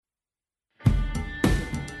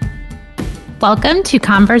Welcome to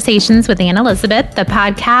Conversations with Anne Elizabeth, the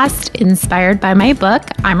podcast inspired by my book,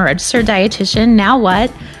 I'm a Registered Dietitian, Now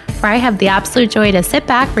What?, where I have the absolute joy to sit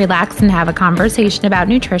back, relax, and have a conversation about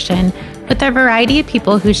nutrition with a variety of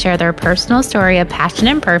people who share their personal story of passion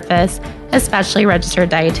and purpose, especially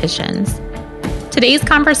registered dietitians. Today's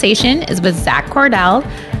conversation is with Zach Cordell,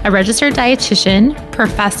 a registered dietitian,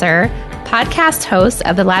 professor, podcast host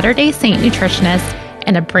of the Latter-day Saint Nutritionist,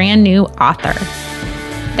 and a brand new author.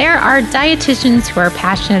 There are dietitians who are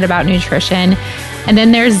passionate about nutrition, and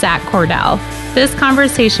then there's Zach Cordell. This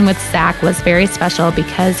conversation with Zach was very special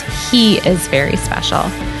because he is very special.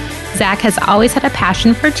 Zach has always had a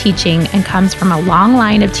passion for teaching and comes from a long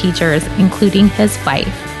line of teachers, including his wife.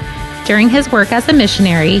 During his work as a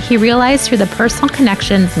missionary, he realized through the personal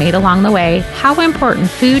connections made along the way how important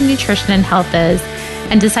food, nutrition, and health is,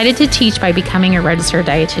 and decided to teach by becoming a registered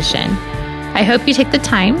dietitian. I hope you take the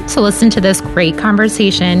time to listen to this great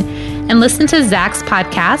conversation and listen to Zach's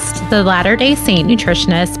podcast, The Latter-day Saint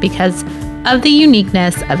Nutritionist, because of the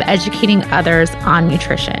uniqueness of educating others on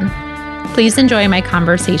nutrition. Please enjoy my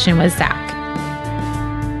conversation with Zach.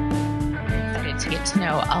 I'm excited to get to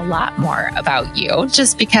know a lot more about you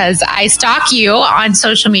just because I stalk you on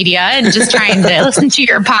social media and just trying to listen to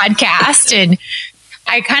your podcast, and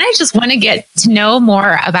I kind of just want to get to know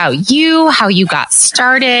more about you, how you got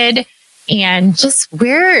started, and just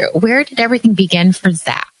where did everything begin for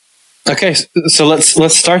Zach? Okay, so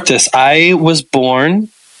let's start this. I was born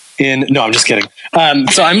in I'm just kidding.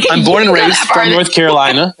 So I'm born and raised from North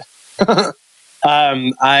Carolina.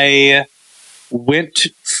 I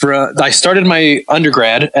started my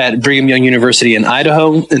undergrad at Brigham Young University in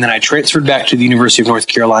Idaho, and then I transferred back to the University of North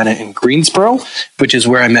Carolina in Greensboro, which is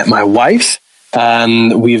where I met my wife.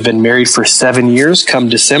 We've been married for 7 years come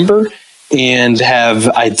December, and have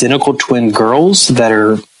identical twin girls that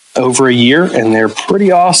are over a year, and they're pretty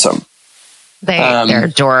awesome. They're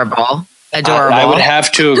adorable. I would have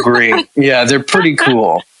to agree. Yeah, they're pretty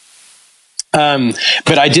cool.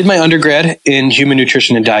 But I did my undergrad in human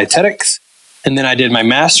nutrition and dietetics, and then I did my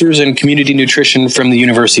master's in community nutrition from the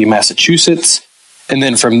University of Massachusetts. And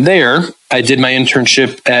then from there, I did my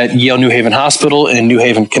internship at Yale New Haven Hospital in New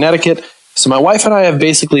Haven, Connecticut. So my wife and I have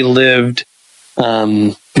basically lived...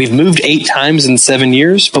 we've moved 8 times in 7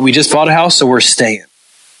 years, but we just bought a house, so we're staying.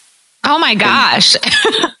 Oh my gosh.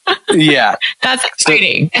 Yeah. That's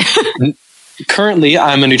exciting. So, currently,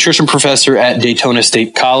 I'm a nutrition professor at Daytona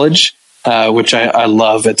State College, which I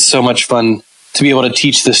love. It's so much fun to be able to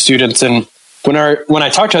teach the students. And when I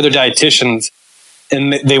talk to other dietitians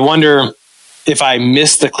and they wonder if I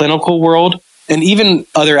miss the clinical world, and even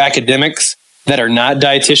other academics that are not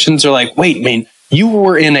dietitians are like, wait, man, you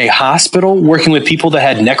were in a hospital working with people that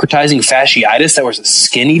had necrotizing fasciitis, that was a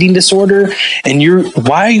skin eating disorder, and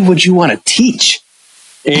why would you want to teach?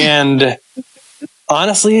 And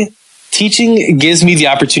honestly, teaching gives me the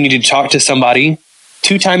opportunity to talk to somebody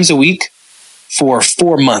 2 times a week for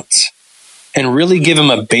 4 months and really give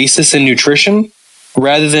them a basis in nutrition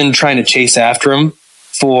rather than trying to chase after them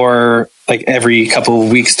for like every couple of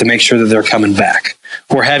weeks to make sure that they're coming back,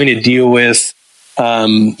 or having to deal with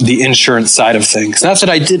the insurance side of things. Not that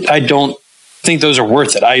I don't think those are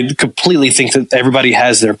worth it. I completely think that everybody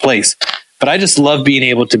has their place, but I just love being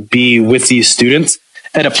able to be with these students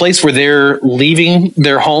at a place where they're leaving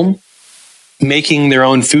their home, making their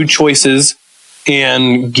own food choices,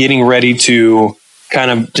 and getting ready to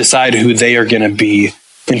kind of decide who they are going to be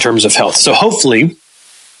in terms of health. So hopefully,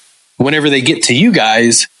 whenever they get to you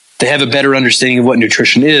guys, they have a better understanding of what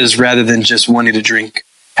nutrition is rather than just wanting to drink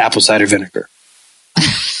apple cider vinegar.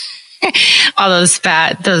 All those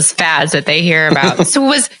fads that they hear about. So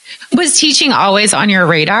was teaching always on your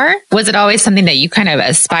radar? Was it always something that you kind of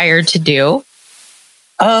aspired to do?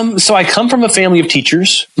 So I come from a family of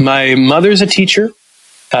teachers. My mother's a teacher.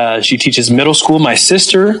 She teaches middle school. My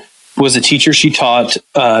sister was a teacher. She taught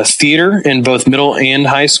theater in both middle and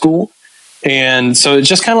high school. And so it's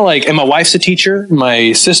just kind of like, and my wife's a teacher.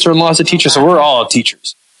 My sister-in-law's a teacher. So we're all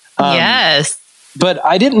teachers. Yes. But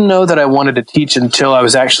I didn't know that I wanted to teach until I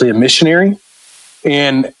was actually a missionary.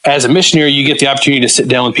 And as a missionary, you get the opportunity to sit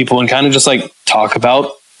down with people and kind of just like talk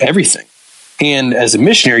about everything. And as a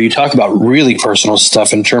missionary, you talk about really personal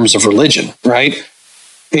stuff in terms of religion, right?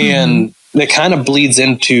 And that kind of bleeds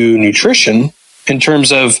into nutrition in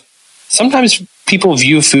terms of sometimes people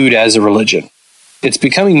view food as a religion. It's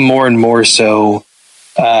becoming more and more so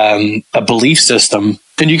a belief system.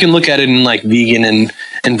 And you can look at it in like vegan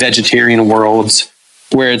and vegetarian worlds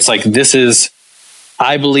where it's like,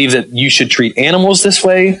 I believe that you should treat animals this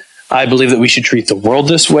way. I believe that we should treat the world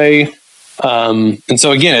this way. And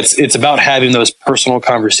so again, it's about having those personal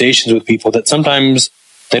conversations with people that sometimes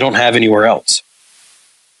they don't have anywhere else.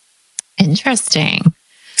 Interesting.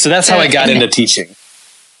 So that's how I got into teaching.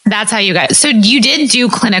 That's how you got. So you did do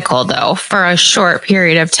clinical though for a short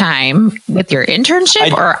period of time with your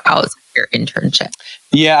internship or outside your internship?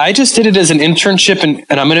 Yeah, I just did it as an internship. And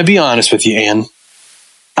I'm going to be honest with you, Anne.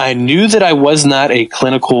 I knew that I was not a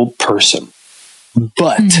clinical person,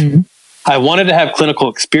 but I wanted to have clinical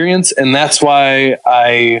experience. And that's why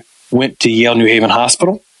I went to Yale New Haven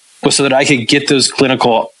Hospital, was so that I could get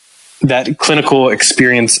that clinical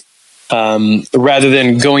experience rather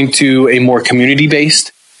than going to a more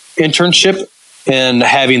community-based internship and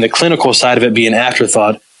having the clinical side of it be an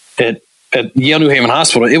afterthought. At Yale New Haven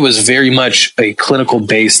Hospital, it was very much a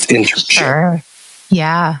clinical-based internship. Sure.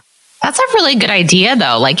 Yeah. That's a really good idea,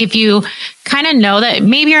 though. Like if you kind of know that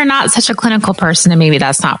maybe you're not such a clinical person and maybe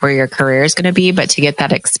that's not where your career is going to be, but to get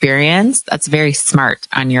that experience, that's very smart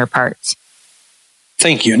on your part.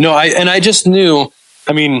 Thank you. No, I just knew,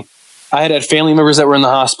 I had family members that were in the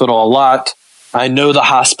hospital a lot. I know the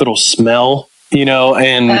hospital smell,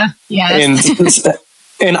 and yes.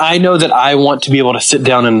 and I know that I want to be able to sit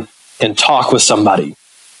down and talk with somebody.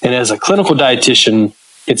 And as a clinical dietitian,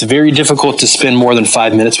 it's very difficult to spend more than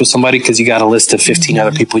 5 minutes with somebody because you got a list of 15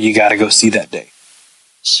 other people you got to go see that day.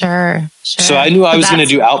 Sure. So I knew I was going to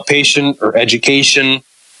do outpatient or education,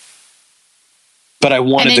 but I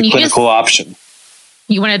wanted the clinical option.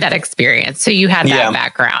 You wanted that experience. So you had that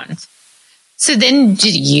background. So then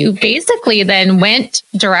you basically then went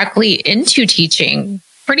directly into teaching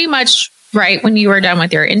pretty much right when you were done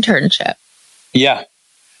with your internship. Yeah.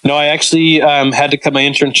 No, I actually had to cut my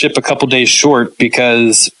internship a couple days short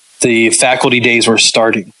because the faculty days were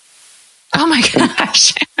starting. Oh my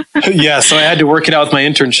gosh. Yeah. So I had to work it out with my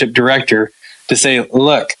internship director to say,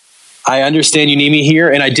 look, I understand you need me here.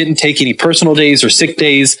 And I didn't take any personal days or sick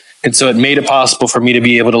days. And so it made it possible for me to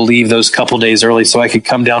be able to leave those couple days early so I could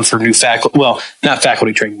come down for new faculty. Well, not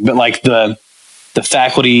faculty training, but like the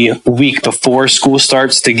faculty week before school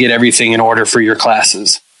starts to get everything in order for your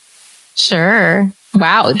classes. Sure.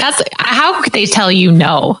 Wow. How could they tell you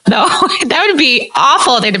no? No, that would be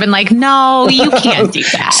awful. They'd have been like, no, you can't do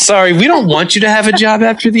that. Sorry, we don't want you to have a job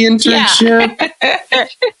after the internship. Yeah.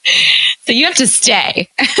 So you have to stay.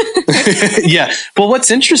 Yeah. Well,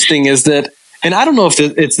 what's interesting is that, and I don't know if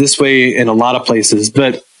it's this way in a lot of places,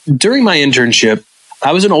 but during my internship,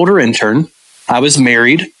 I was an older intern. I was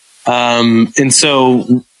married. And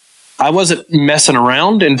so I wasn't messing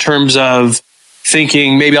around in terms of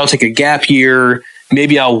thinking maybe I'll take a gap year.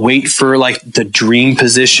 Maybe I'll wait for like the dream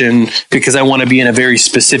position because I want to be in a very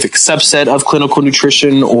specific subset of clinical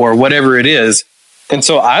nutrition or whatever it is. And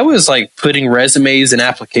so I was like putting resumes and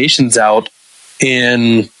applications out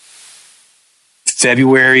in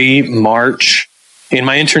February, March, and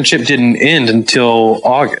my internship didn't end until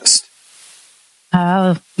August.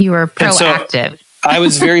 Oh, you were proactive. I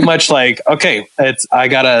was very much like, okay, I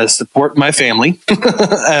gotta support my family,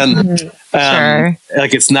 and sure.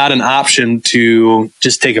 Like it's not an option to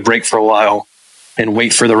just take a break for a while and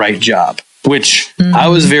wait for the right job. Which I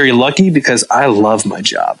was very lucky because I love my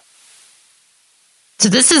job. So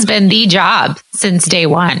this has been the job since day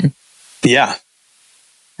one. Yeah.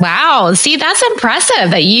 Wow. See, that's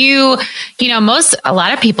impressive that a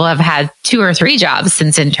lot of people have had 2 or 3 jobs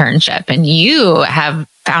since internship, and you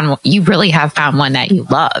really have found one that you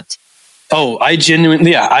loved. Oh, I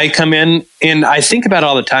come in and I think about it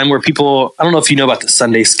all the time where people, I don't know if you know about the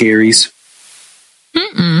Sunday Scaries.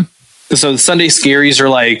 Mm-mm. So the Sunday Scaries are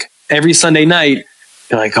like every Sunday night,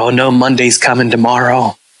 you're like, oh no, Monday's coming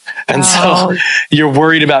tomorrow. And so you're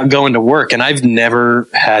worried about going to work. And I've never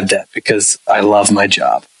had that because I love my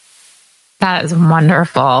job. That is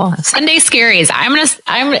wonderful. Sunday Scaries.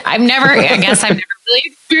 I've never really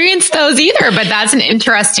experienced those either, but that's an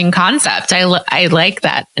interesting concept. I like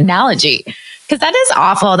that analogy because that is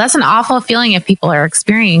awful. That's an awful feeling if people are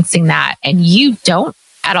experiencing that and you don't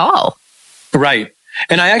at all. Right.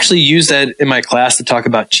 And I actually use that in my class to talk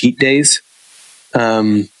about cheat days.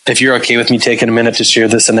 If you're okay with me taking a minute to share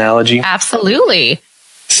this analogy. Absolutely.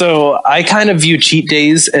 So I kind of view cheat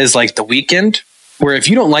days as like the weekend, where if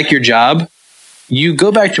you don't like your job, you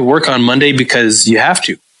go back to work on Monday because you have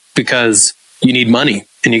to, because you need money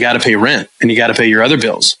and you got to pay rent and you got to pay your other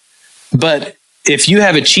bills. But if you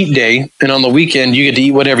have a cheat day and on the weekend you get to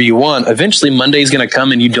eat whatever you want, eventually Monday's going to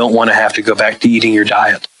come and you don't want to have to go back to eating your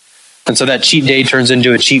diet. And so that cheat day turns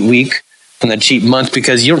into a cheat week and a cheat month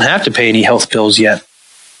because you don't have to pay any health bills yet.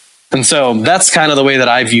 And so that's kind of the way that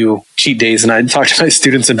I view cheat days. And I talk to my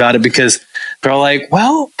students about it because they're all like,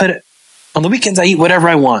 well, but on the weekends I eat whatever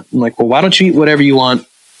I want. I'm like, well, why don't you eat whatever you want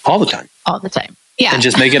all the time? All the time. Yeah. And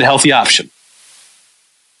just make it a healthy option.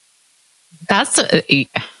 That's,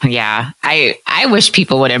 yeah. I wish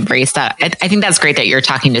people would embrace that. I think that's great that you're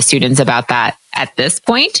talking to students about that at this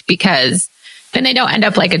point, because then they don't end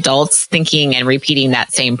up like adults thinking and repeating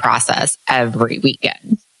that same process every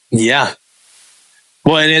weekend. Yeah.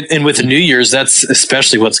 Well, and with the New Year's, that's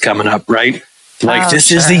especially what's coming up, right? Like,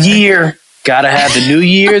 this is the year. Got to have the new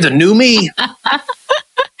year, the new me.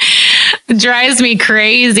 It drives me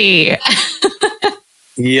crazy.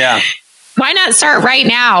 Yeah. Why not start right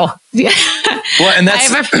now? Well, and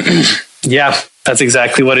that's, yeah, that's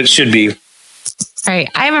exactly what it should be. Right.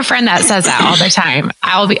 I have a friend that says that all the time.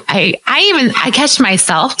 I catch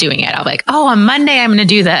myself doing it. I'll be like, oh, on Monday, I'm going to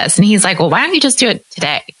do this. And he's like, well, why don't you just do it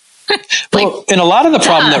today? Well, and a lot of the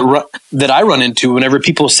problem that I run into whenever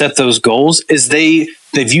people set those goals is they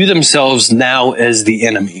view themselves now as the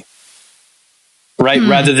enemy, right?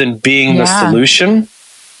 Rather than being the solution.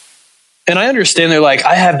 And I understand they're like,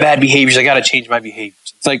 I have bad behaviors. I got to change my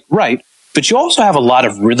behaviors. It's like, right. But you also have a lot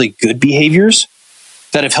of really good behaviors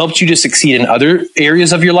that have helped you to succeed in other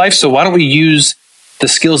areas of your life. So why don't we use the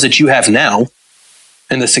skills that you have now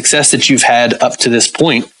and the success that you've had up to this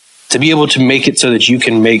point to be able to make it so that you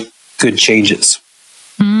can make good changes?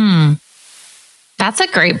 That's a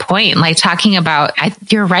great point. Like talking about,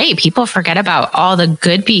 you're right. People forget about all the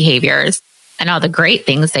good behaviors and all the great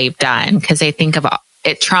things they've done because they think about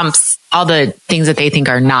it trumps all the things that they think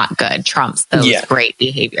are not good, trumps those great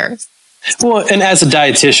behaviors. Well, and as a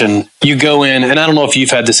dietitian, you go in, and I don't know if you've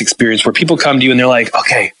had this experience where people come to you and they're like,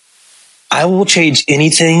 okay, I will change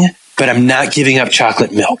anything, but I'm not giving up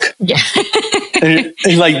chocolate milk. Yeah. and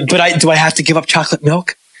like, do I have to give up chocolate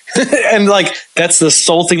milk? And like, that's the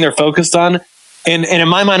sole thing they're focused on. And in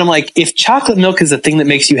my mind, I'm like, if chocolate milk is the thing that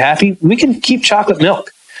makes you happy, we can keep chocolate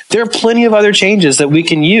milk. There are plenty of other changes that we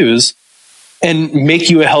can use and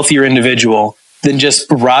make you a healthier individual than just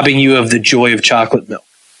robbing you of the joy of chocolate milk.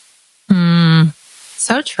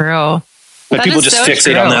 So true. But people just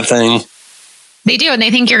fixate on that thing. They do. And they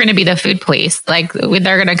think you're going to be the food police. Like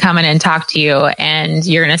they're going to come in and talk to you and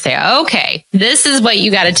you're going to say, okay, this is what you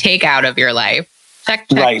got to take out of your life. Check.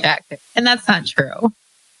 And that's not true.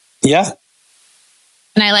 Yeah.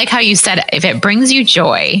 And I like how you said, if it brings you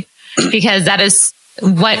joy, because that is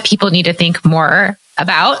what people need to think more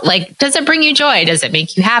about. Like, does it bring you joy? Does it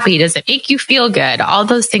make you happy? Does it make you feel good? All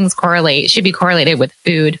those things should be correlated with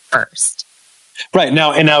food first. Right.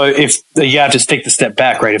 Now, if you have to take the step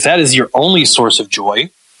back, right? If that is your only source of joy,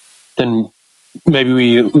 then maybe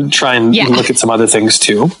we try and look at some other things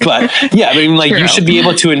too. But yeah, I mean, like you should be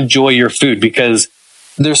able to enjoy your food because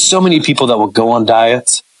there's so many people that will go on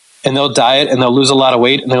diets and they'll diet and they'll lose a lot of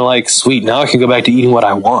weight and they're like, sweet, now I can go back to eating what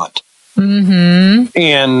I want. Mm-hmm.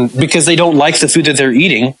 And because they don't like the food that they're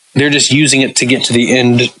eating, they're just using it to get to the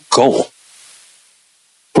end goal.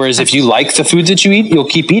 Whereas if you like the food that you eat, you'll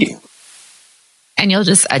keep eating. And you'll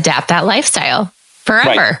just adapt that lifestyle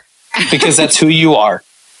forever. Right. Because that's who you are.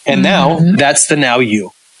 And now that's the now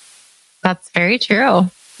you. That's very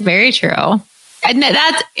true. Very true.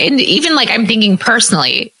 And even like I'm thinking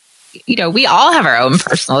personally, we all have our own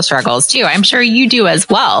personal struggles too. I'm sure you do as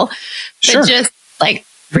well. But just like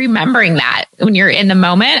remembering that when you're in the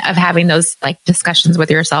moment of having those like discussions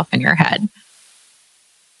with yourself in your head.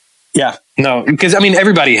 Yeah, no, because I mean,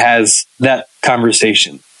 everybody has that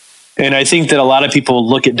conversation. And I think that a lot of people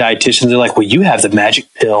look at dietitians, they're like, well, you have the magic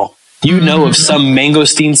pill. You know of some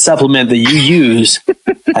mangosteen supplement that you use,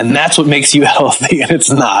 and that's what makes you healthy, and it's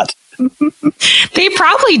not. They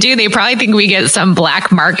probably do. They probably think we get some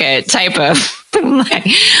black market type of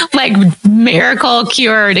like miracle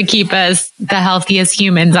cure to keep us the healthiest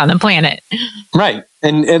humans on the planet. Right.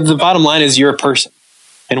 And the bottom line is you're a person.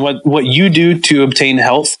 And what you do to obtain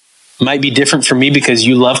health might be different from me because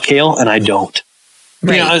you love kale and I don't.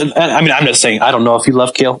 Right. I mean, I'm just saying, I don't know if you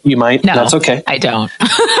love kale. You might. No, that's okay. I don't.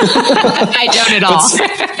 I don't at all.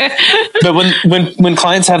 But when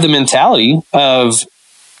clients have the mentality of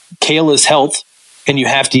kale is health and you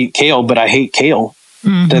have to eat kale, but I hate kale,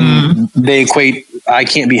 then they equate, I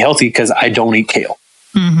can't be healthy because I don't eat kale.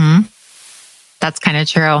 Mm-hmm. That's kind of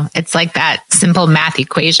true. It's like that simple math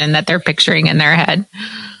equation that they're picturing in their head.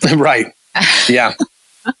 Right. Yeah.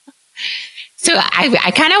 So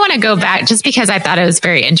I kind of want to go back just because I thought it was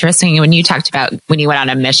very interesting when you talked about when you went on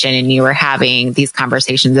a mission and you were having these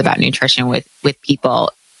conversations about nutrition with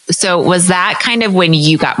people. So was that kind of when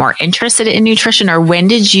you got more interested in nutrition, or when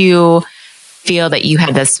did you feel that you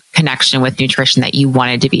had this connection with nutrition that you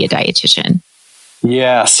wanted to be a dietitian?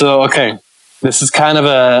 Yeah. So, okay. This is kind of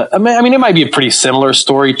I mean, it might be a pretty similar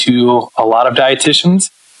story to a lot of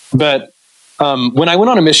dietitians, but when I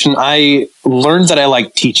went on a mission, I learned that I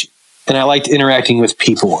liked teaching. And I liked interacting with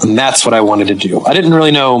people, and that's what I wanted to do. I didn't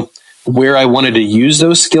really know where I wanted to use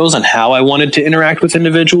those skills and how I wanted to interact with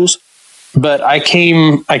individuals. But I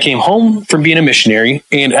came home from being a missionary,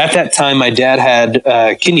 and at that time, my dad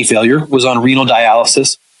had kidney failure, was on renal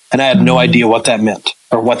dialysis, and I had no idea what that meant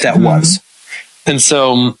or what that was. And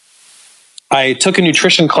so I took a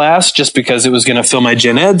nutrition class just because it was going to fill my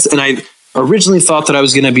gen eds, and I originally thought that I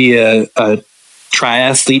was going to be a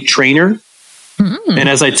triathlete trainer. And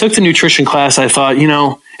as I took the nutrition class, I thought,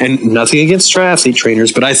 and nothing against triathlete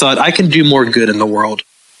trainers, but I thought I can do more good in the world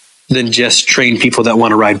than just train people that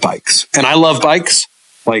want to ride bikes. And I love bikes.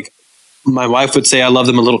 Like my wife would say, I love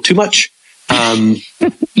them a little too much.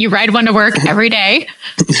 You ride one to work every day.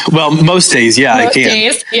 Well, most days. Yeah, most I can.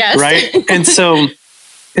 Days, yes. Right. And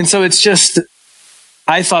so it's just,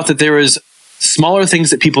 I thought that there was smaller things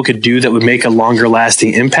that people could do that would make a longer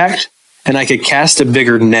lasting impact. And I could cast a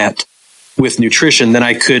bigger net with nutrition than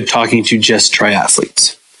I could talking to just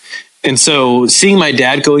triathletes. And so seeing my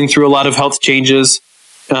dad going through a lot of health changes,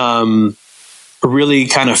 really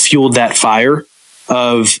kind of fueled that fire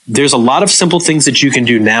of there's a lot of simple things that you can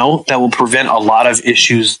do now that will prevent a lot of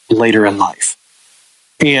issues later in life.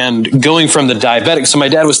 And going from the diabetic, so my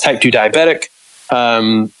dad was type 2 diabetic,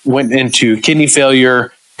 went into kidney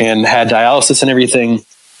failure and had dialysis and everything.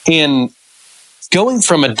 And going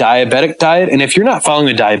from a diabetic diet, and if you're not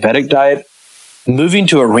following a diabetic diet, moving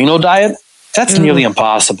to a renal diet, that's nearly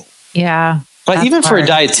impossible. Yeah. But even for a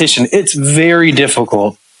dietitian, it's very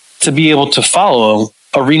difficult to be able to follow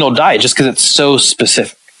a renal diet just because it's so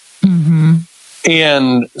specific.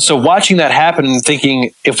 And so watching that happen and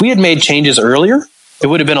thinking, if we had made changes earlier, it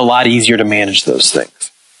would have been a lot easier to manage those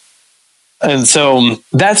things. And so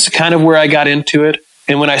that's kind of where I got into it.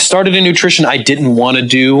 And when I started in nutrition, I didn't want to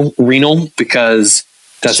do renal because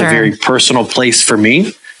that's a very personal place for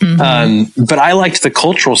me. But I liked the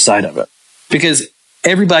cultural side of it because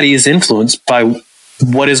everybody is influenced by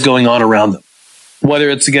what is going on around them. Whether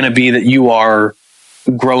it's going to be that you are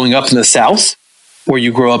growing up in the South, or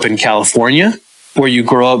you grow up in California, or you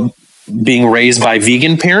grow up being raised by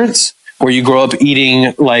vegan parents, or you grow up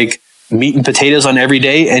eating like meat and potatoes on every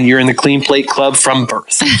day and you're in the Clean Plate Club from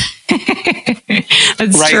birth.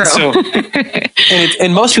 That's right. True. So,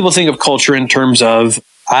 and most people think of culture in terms of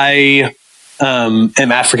I am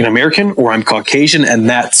African American or I'm Caucasian and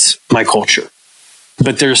that's my culture.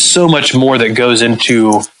 But there's so much more that goes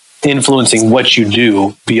into influencing what you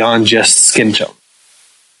do beyond just skin tone.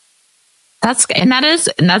 That's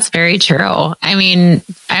very true. I mean,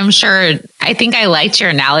 I think I liked your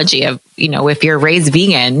analogy of, if you're raised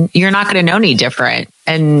vegan, you're not going to know any different.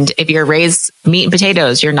 And if you're raised meat and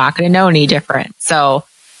potatoes, you're not going to know any different. So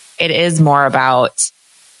it is more about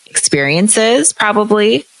experiences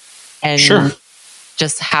probably. And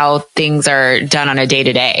just how things are done on a day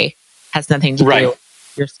to day has nothing to do with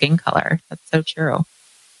your skin color. That's so true.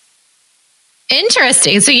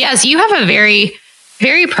 Interesting. So yes, you have a very,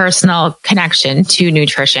 very personal connection to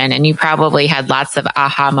nutrition, and you probably had lots of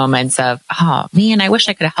aha moments of, oh man, I wish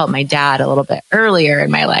I could have helped my dad a little bit earlier in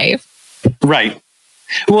my life. Right.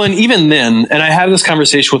 Well, and even then, and I have this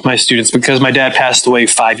conversation with my students because my dad passed away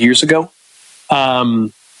 5 years ago.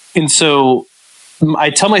 And so I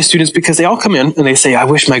tell my students, because they all come in and they say, I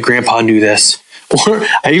wish my grandpa knew this. Or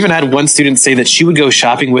I even had one student say that she would go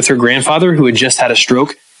shopping with her grandfather who had just had a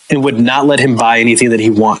stroke and would not let him buy anything that he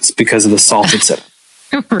wants because of the salt that's in it.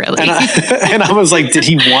 Really? And I was like, did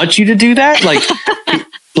he want you to do that?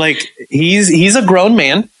 Like he's a grown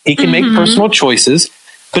man. He can make personal choices,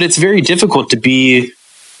 but it's very difficult to be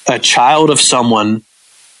a child of someone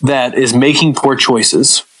that is making poor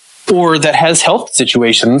choices or that has health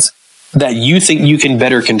situations that you think you can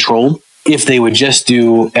better control if they would just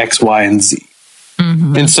do X, Y, and Z.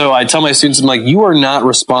 And so I tell my students, I'm like, you are not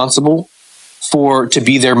responsible to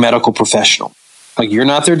be their medical professional. Like, you're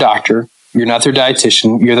not their doctor. You're not their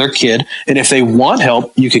dietitian. You're their kid. And if they want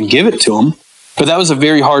help, you can give it to them. But that was a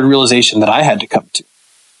very hard realization that I had to come to,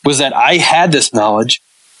 was that I had this knowledge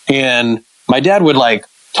and my dad would like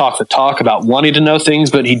talk the talk about wanting to know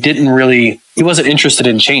things, but he wasn't interested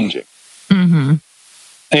in changing.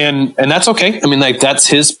 And that's okay. I mean, like, that's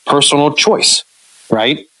his personal choice,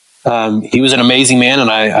 right? He was an amazing man and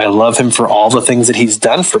I love him for all the things that he's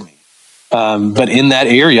done for me. But in that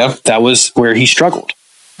area, that was where he struggled.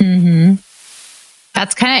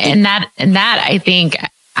 That's kind of in that, I think,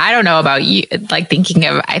 I don't know about you, like thinking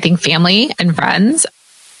of, I think family and friends,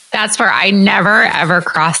 that's where I never, ever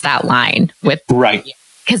crossed that line with. Right.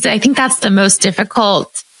 Because I think that's the most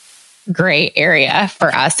difficult gray area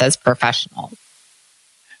for us as professionals.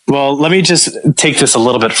 Well, let me just take this a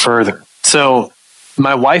little bit further. So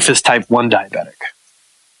my wife is type 1 diabetic.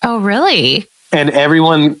 Oh, really? and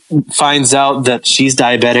everyone finds out that she's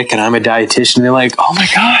diabetic and I'm a dietitian. They're like, oh my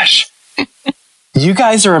gosh, you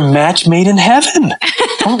guys are a match made in heaven.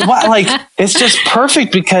 Like, it's just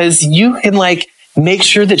perfect because you can like make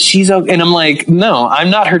sure that she's okay. And I'm like, no, I'm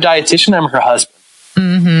not her dietitian. I'm her husband.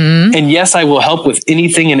 Mm-hmm. And yes, I will help with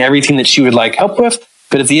anything and everything that she would like help with.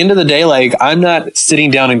 But at the end of the day, like, I'm not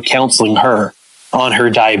sitting down and counseling her on her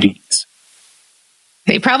diabetes.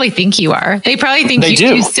 They probably think you are. They probably think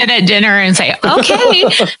you sit at dinner and say, okay,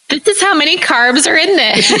 this is how many carbs are in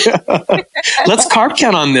this. Let's carb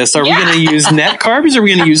count on this. Are we going to use net carbs? Or are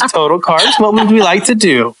we going to use total carbs? What would we like to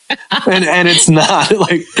do? And it's not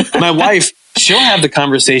like my wife, she'll have the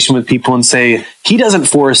conversation with people and say, he doesn't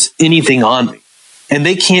force anything on me. And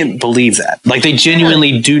they can't believe that. Like, they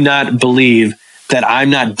genuinely do not believe that I'm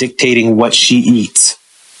not dictating what she eats.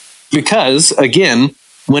 Because again,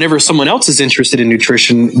 whenever someone else is interested in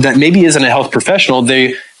nutrition that maybe isn't a health professional,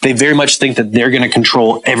 they very much think that they're going to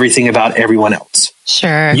control everything about everyone else.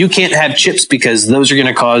 Sure. You can't have chips because those are going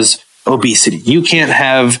to cause obesity. You can't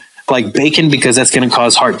have like bacon because that's going to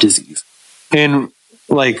cause heart disease. And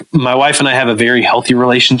like, my wife and I have a very healthy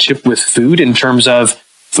relationship with food in terms of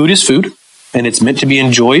food is food and it's meant to be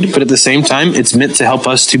enjoyed, but at the same time, it's meant to help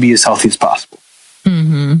us to be as healthy as possible.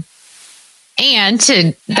 Mm-hmm.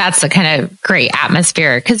 And that's a kind of great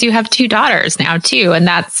atmosphere because you have 2 daughters now too. And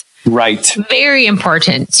that's right. Very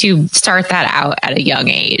important to start that out at a young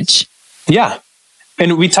age. Yeah.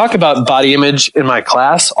 And we talk about body image in my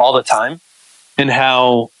class all the time and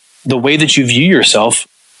how the way that you view yourself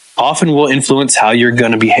often will influence how you're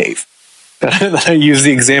going to behave. I use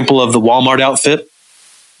the example of the Walmart outfit.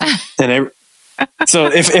 So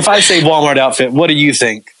if I say Walmart outfit, what do you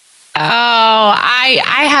think? Oh,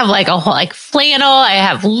 I have like a whole like flannel. I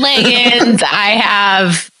have leggings. I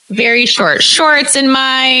have very short shorts in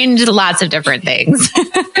mind. Lots of different things.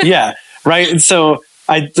 Yeah, right. And so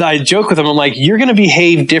I joke with them. I'm like, you're going to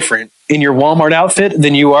behave different in your Walmart outfit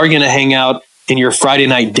than you are going to hang out in your Friday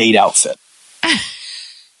night date outfit.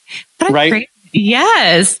 Right? Great.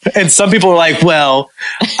 Yes. And some people are like, well,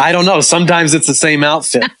 I don't know. Sometimes it's the same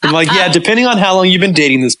outfit. I'm like, yeah, depending on how long you've been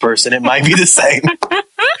dating this person, it might be the same.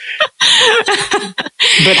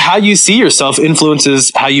 But how you see yourself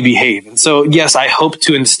influences how you behave. And so, yes, I hope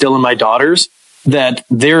to instill in my daughters that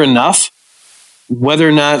they're enough, whether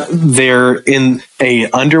or not they're in a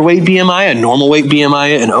underweight BMI, a normal weight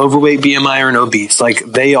BMI, an overweight BMI, or an obese. Like,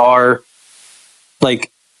 they are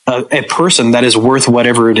like a person that is worth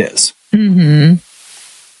whatever it is. Mm-hmm.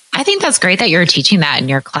 I think that's great that you're teaching that in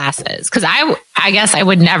your classes. Cause I guess I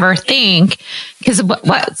would never think, cause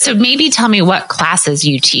so maybe tell me what classes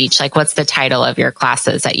you teach. Like, what's the title of your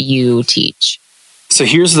classes that you teach? So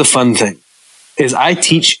here's the fun thing is I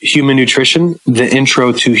teach human nutrition, the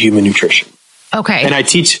intro to human nutrition. Okay. And I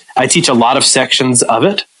teach a lot of sections of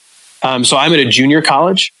it. So I'm at a junior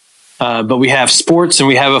college, but we have sports and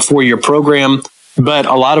we have a 4-year program. But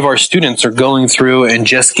a lot of our students are going through and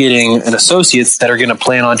just getting an associate's that are going to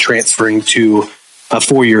plan on transferring to a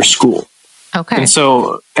 4-year school. Okay. And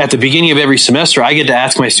so at the beginning of every semester, I get to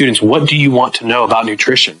ask my students, what do you want to know about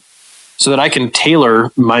nutrition? So that I can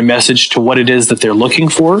tailor my message to what it is that they're looking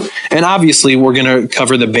for. And obviously, we're going to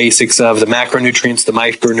cover the basics of the macronutrients, the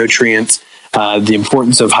micronutrients, the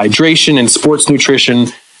importance of hydration and sports nutrition.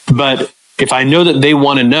 But if I know that they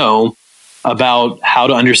want to know about how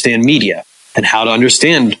to understand media, and how to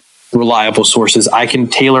understand reliable sources, I can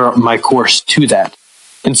tailor my course to that.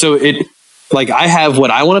 And so I have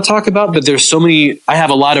what I want to talk about, but I have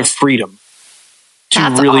a lot of freedom to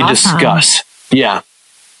That's really awesome. discuss. Yeah.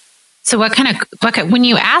 So when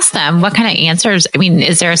you ask them, what kind of answers, I mean,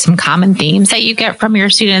 is there some common themes that you get from your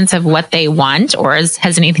students of what they want, or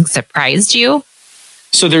has anything surprised you?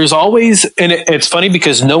 So there's always, and it's funny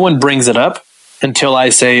because no one brings it up until I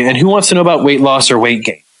say, and who wants to know about weight loss or weight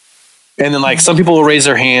gain? And then some people will raise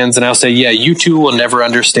their hands and I'll say, yeah, you two will never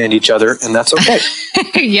understand each other. And that's okay.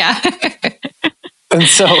 Yeah. And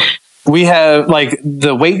so we have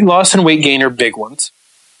the weight loss and weight gain are big ones.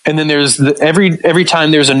 And then there's every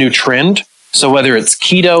time there's a new trend. So whether it's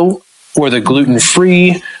keto or the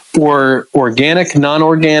gluten-free or organic,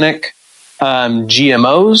 non-organic,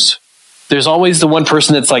 GMOs, there's always the one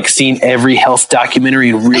person that's seen every health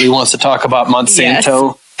documentary and really wants to talk about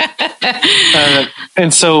Monsanto. Yes.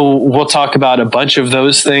 And so we'll talk about a bunch of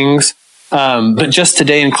those things. But just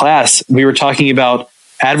today in class, we were talking about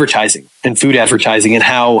advertising and food advertising and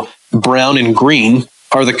how brown and green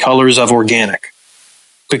are the colors of organic,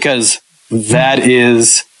 because that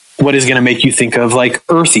is what is going to make you think of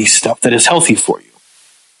earthy stuff that is healthy for you.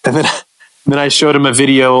 And then I showed him a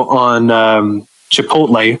video on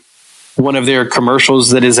Chipotle one of their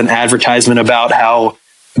commercials that is an advertisement about how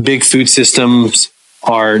big food systems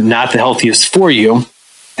are not the healthiest for you.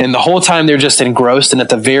 And the whole time they're just engrossed. And at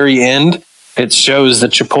the very end, it shows the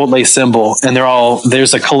Chipotle symbol, and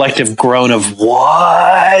there's a collective groan of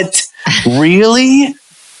what? Really?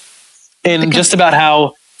 And just about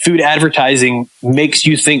how food advertising makes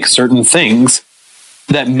you think certain things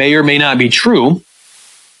that may or may not be true,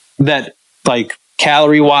 that like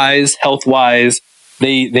calorie wise, health wise,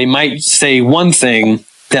 they might say one thing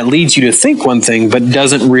that leads you to think one thing, but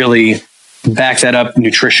doesn't really back that up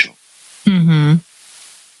nutritionally. Mm-hmm.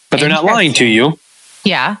 But they're not lying to you.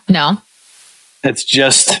 Yeah, no. It's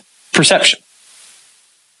just perception.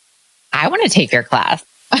 I want to take your class.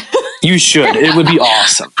 You should. It would be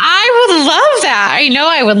awesome. I would love that. I know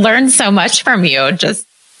I would learn so much from you just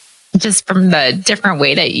from the different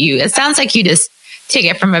way that it sounds like you just take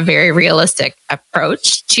it from a very realistic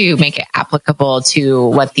approach to make it applicable to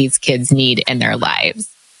what these kids need in their lives,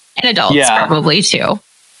 and adults probably too.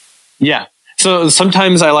 Yeah. So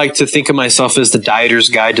sometimes I like to think of myself as the dieter's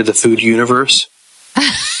guide to the food universe.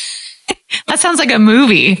 That sounds like a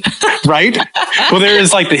movie. Right? Well, there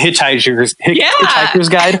is like the hitchhiker's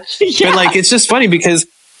guide. Yeah. But like, it's just funny because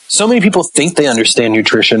so many people think they understand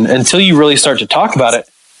nutrition until you really start to talk about it,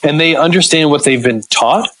 and they understand what they've been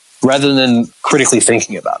taught rather than critically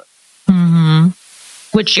thinking about it. Mm-hmm.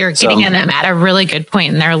 Which you're getting them at a really good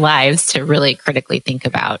point in their lives to really critically think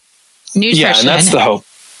about nutrition. Yeah, and that's the hope.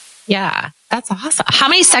 Yeah, that's awesome. How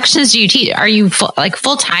many sections do you teach? Are you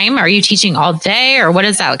full time? Are you teaching all day, or what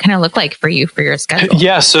does that kind of look like for you for your schedule?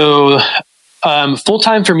 Yeah, so full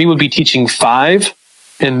time for me would be teaching 5.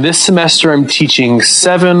 And this semester I'm teaching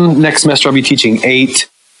 7. Next semester I'll be teaching 8.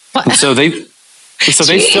 And so they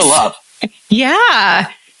fill up.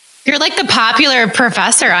 Yeah, you're like the popular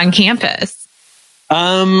professor on campus.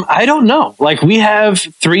 I don't know. Like, we have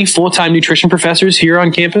 3 full-time nutrition professors here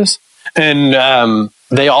on campus, and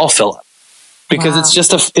they all fill up because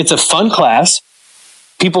it's a fun class.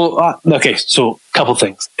 People, okay, so a couple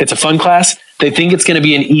things. It's a fun class. They think it's going to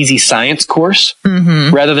be an easy science course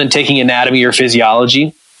rather than taking anatomy or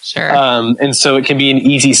physiology. Sure. And so it can be an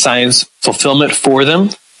easy science fulfillment for them.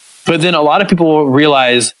 But then a lot of people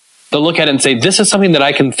realize, they'll look at it and say, this is something that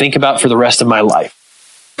I can think about for the rest of my life.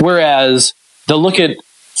 Whereas they'll look at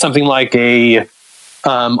something like a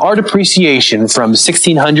art appreciation from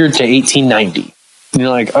 1600 to 1890. And you're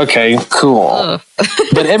like, okay, cool.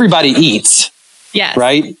 But everybody eats. Yes.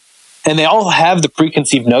 Right? And they all have the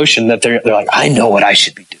preconceived notion that they're like, I know what I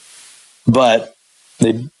should be doing. But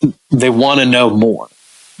they want to know more.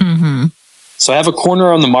 Mm-hmm. So I have a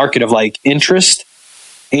corner on the market of like interest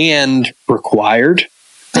and required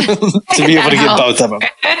to be able to get both of them.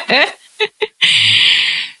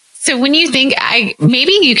 So when you think,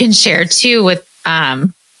 maybe you can share too with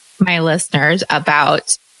my listeners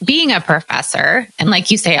about being a professor, and like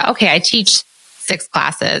you say, okay, I teach 6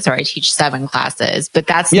 classes or I teach 7 classes, but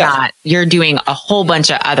that's not, you're doing a whole bunch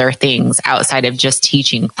of other things outside of just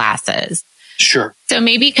teaching classes. Sure. So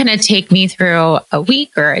maybe kind of take me through a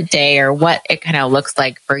week or a day or what it kind of looks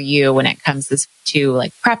like for you when it comes to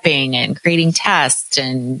like prepping and creating tests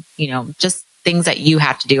and, just things that you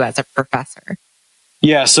have to do as a professor.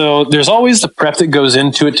 Yeah. So there's always the prep that goes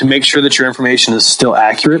into it to make sure that your information is still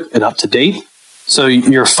accurate and up to date. So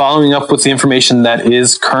you're following up with the information that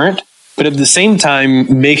is current, but at the same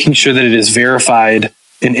time, making sure that it is verified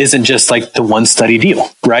and isn't just like the one study deal,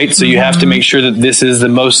 right? So you have to make sure that this is the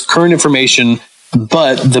most current information,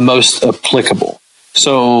 but the most applicable.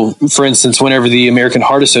 So for instance, whenever the American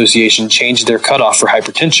Heart Association changed their cutoff for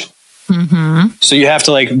hypertension. So you have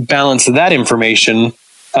to like balance that information.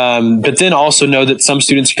 But then also know that some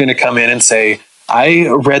students are going to come in and say, I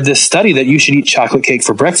read this study that you should eat chocolate cake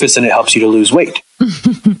for breakfast and it helps you to lose weight.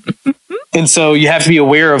 And so you have to be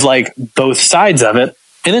aware of like both sides of it.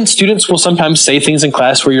 And then students will sometimes say things in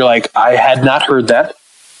class where you're like, I had not heard that.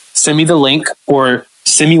 Send me the link or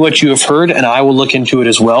send me what you have heard and I will look into it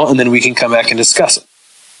as well. And then we can come back and discuss it.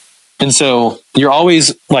 And so you're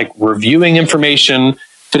always like reviewing information,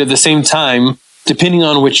 but at the same time, depending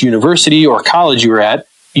on which university or college you're at,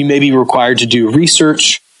 you may be required to do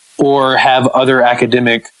research or have other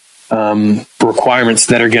academic requirements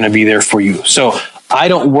that are going to be there for you. So I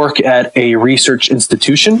don't work at a research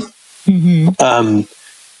institution. And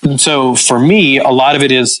so for me, a lot of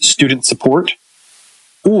it is student support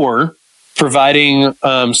or providing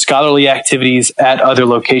scholarly activities at other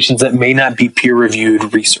locations that may not be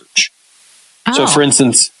peer-reviewed research. So for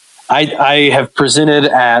instance, I have presented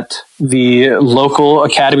at the local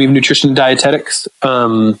Academy of Nutrition and Dietetics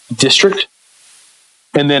district.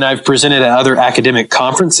 And then I've presented at other academic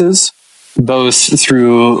conferences. both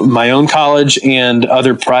through my own college and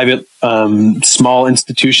other private small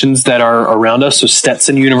institutions that are around us. So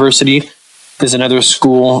Stetson University is another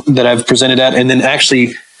school that I've presented at. And then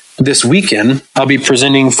actually this weekend, I'll be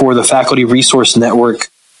presenting for the Faculty Resource Network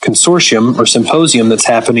Consortium or Symposium that's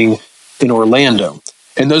happening in Orlando.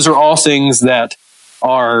 And those are all things that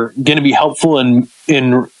are going to be helpful in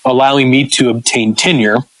allowing me to obtain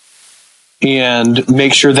tenure and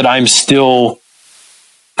make sure that I'm still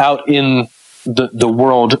out in the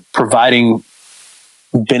world providing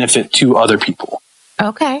benefit to other people.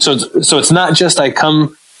 Okay. So it's not just I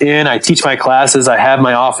come in, I teach my classes, I have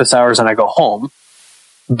my office hours, and I go home.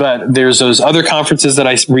 But there's those other conferences that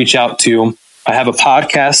I reach out to. I have a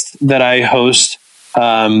podcast that I host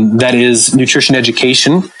that is nutrition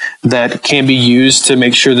education that can be used to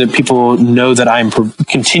make sure that people know that I'm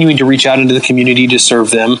continuing to reach out into the community to serve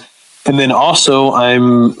them. And then also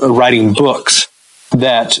I'm writing books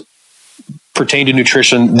that pertain to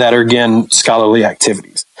nutrition that are, again, scholarly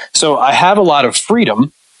activities. So I have a lot of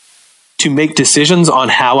freedom to make decisions on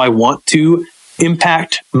how I want to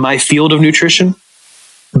impact my field of nutrition.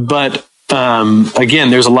 But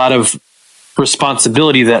again, there's a lot of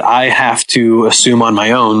responsibility that I have to assume on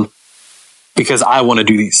my own because I want to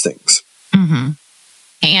do these things. Mm-hmm.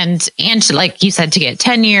 And like you said, to get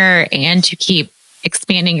tenure and to keep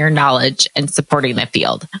expanding your knowledge and supporting the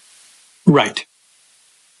field. Right.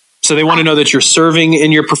 So they want to know that you're serving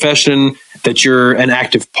in your profession, that you're an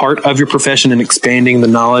active part of your profession and expanding the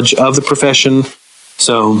knowledge of the profession.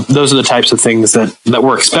 So those are the types of things that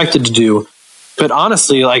we're expected to do. But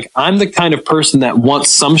honestly, like, I'm the kind of person that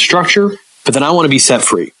wants some structure, but then I want to be set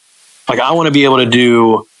free. Like, I want to be able to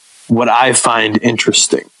do what I find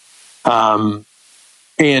interesting. And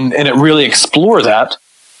it really explore that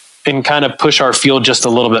and kind of push our field just a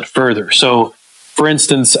little bit further. So for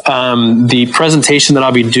instance, the presentation that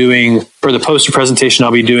I'll be doing, or the poster presentation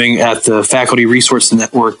I'll be doing at the Faculty Resource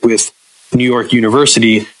Network with New York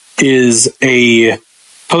University, is a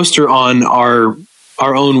poster on our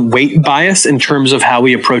own weight bias in terms of how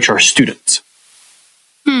we approach our students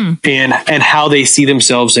and how they see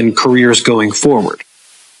themselves in careers going forward.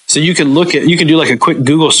 So you can do like a quick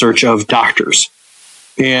Google search of doctors,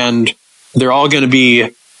 and they're all going to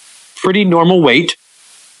be pretty normal weight.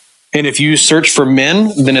 And if you search for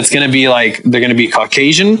men, then it's going to be like, they're going to be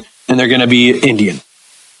Caucasian and they're going to be Indian.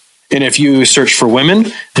 And if you search for women,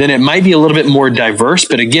 then it might be a little bit more diverse,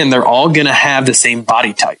 but again, they're all going to have the same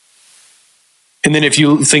body type. And then if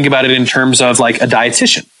you think about it in terms of like a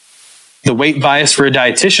dietitian, the weight bias for a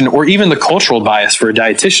dietitian, or even the cultural bias for a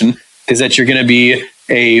dietitian, is that you're going to be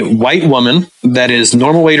a white woman that is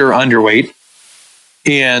normal weight or underweight.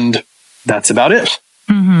 And that's about it.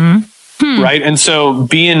 Mm-hmm. Right. And so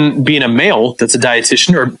being a male that's a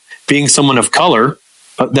dietitian, or being someone of color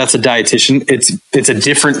that's a dietitian, it's a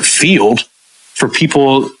different field for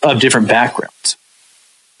people of different backgrounds.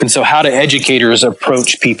 And so how do educators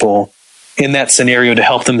approach people in that scenario to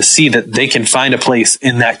help them see that they can find a place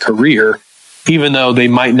in that career, even though they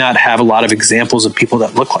might not have a lot of examples of people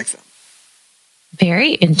that look like them?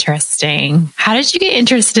 Very interesting. How did you get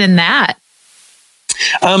interested in that?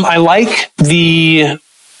 I like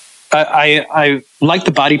I like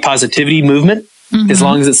the body positivity movement, as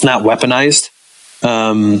long as it's not weaponized,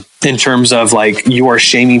 in terms of like you are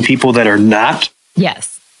shaming people that are not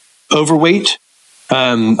overweight.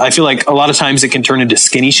 I feel like a lot of times it can turn into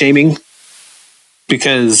skinny shaming,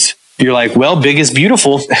 because you're like, well, big is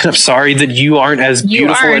beautiful. I'm sorry that you aren't as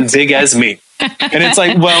beautiful and big as me. And it's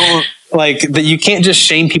like, well, like that you can't just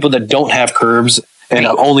shame people that don't have curves and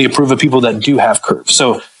only approve of people that do have curves.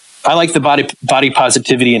 So I like the body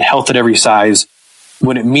positivity and health at every size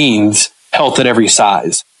when it means health at every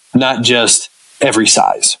size, not just every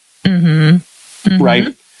size.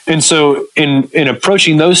 Right. And so in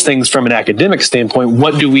approaching those things from an academic standpoint,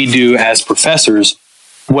 what do we do as professors,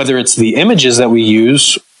 whether it's the images that we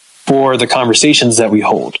use or the conversations that we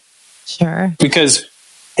hold? Sure. Because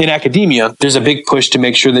in academia, there's a big push to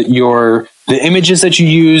make sure that the images that you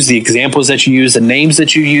use, the examples that you use, the names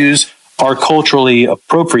that you use are culturally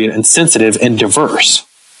appropriate and sensitive and diverse.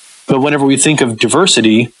 But whenever we think of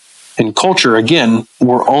diversity in culture, again,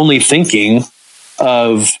 we're only thinking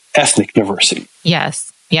of ethnic diversity.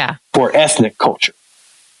 Yes. Yeah. Or ethnic culture.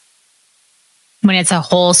 When it's a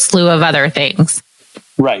whole slew of other things.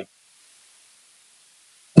 Right.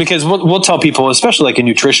 Because we'll tell people, especially like in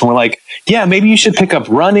nutrition, we're like, yeah, maybe you should pick up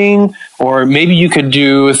running, or maybe you could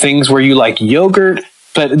do things where you like yogurt.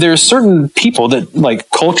 But there's certain people that like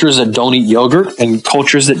cultures that don't eat yogurt and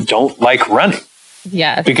cultures that don't like running.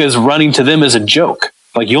 Yeah. Because running to them is a joke.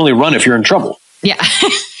 Like, you only run if you're in trouble. Yeah,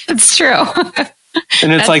 it's true.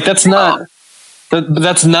 And it's like, that's not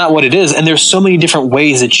what it is. And there's so many different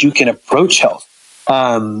ways that you can approach health.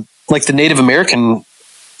 Like the Native American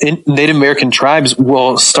tribes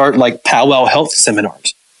will start like powwow health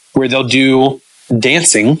seminars where they'll do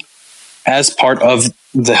dancing as part of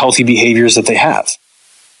the healthy behaviors that they have.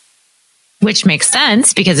 Which makes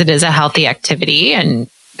sense because it is a healthy activity.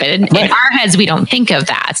 But in our heads, we don't think of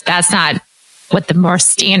that. That's not what the more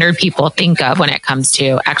standard people think of when it comes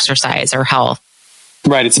to exercise or health.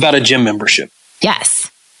 Right. It's about a gym membership. Yes.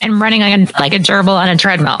 And running like a gerbil on a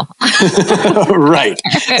treadmill. Right.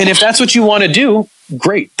 And if that's what you want to do,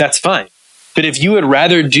 great. That's fine. But if you would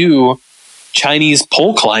rather do Chinese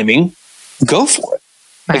pole climbing, go for it.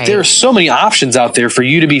 Right. Like there are so many options out there for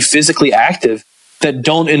you to be physically active that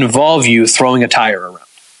don't involve you throwing a tire around.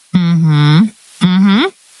 Mm-hmm. Mm-hmm.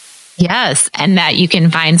 Yes. And that you can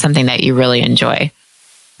find something that you really enjoy.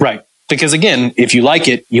 Right. Because again, if you like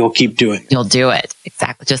it, you'll keep doing it. You'll do it.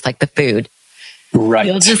 Exactly. Just like the food. Right.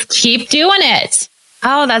 You'll just keep doing it.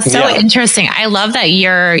 Oh, that's so interesting. I love that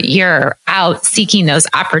you're out seeking those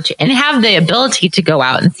opportunities and have the ability to go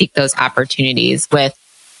out and seek those opportunities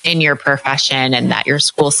in your profession, and that your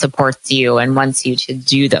school supports you and wants you to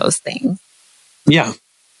do those things. Yeah.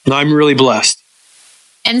 No, I'm really blessed.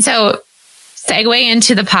 And so segue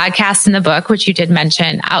into the podcast and the book, which you did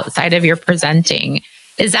mention outside of your presenting.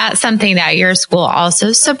 Is that something that your school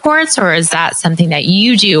also supports, or is that something that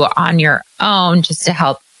you do on your own just to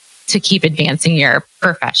help to keep advancing your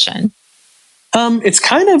profession? It's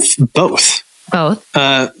kind of both. Both?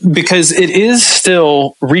 Because it is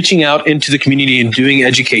still reaching out into the community and doing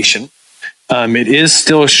education. It is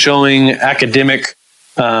still showing academic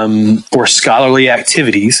or scholarly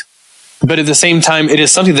activities. But at the same time, it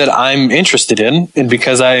is something that I'm interested in. And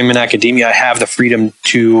because I am in academia, I have the freedom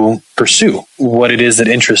to pursue what it is that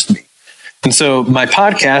interests me. And so my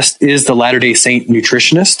podcast is the Latter-day Saint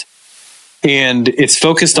Nutritionist. And it's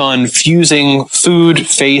focused on fusing food,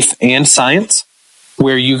 faith, and science,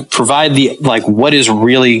 where you provide what is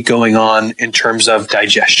really going on in terms of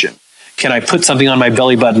digestion. Can I put something on my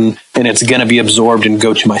belly button and it's going to be absorbed and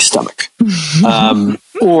go to my stomach?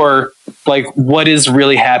 Or what is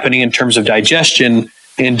really happening in terms of digestion,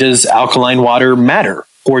 and does alkaline water matter,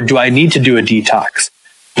 or do I need to do a detox?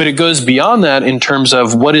 But it goes beyond that in terms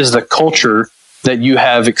of what is the culture that you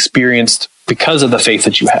have experienced because of the faith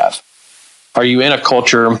that you have. Are you in a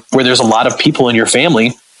culture where there's a lot of people in your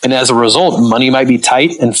family, and as a result, money might be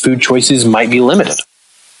tight and food choices might be limited?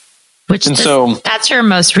 That's your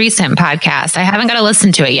most recent podcast. I haven't got to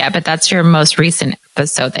listen to it yet, but that's your most recent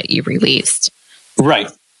episode that you released.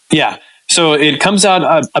 Right. Yeah. So it comes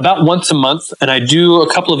out about once a month, and I do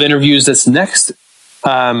a couple of interviews. This next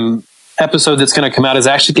episode that's going to come out is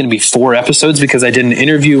actually going to be 4 episodes, because I did an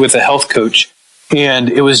interview with a health coach, and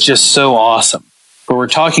it was just so awesome. Where we're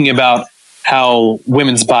talking about how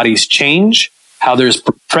women's bodies change, how there's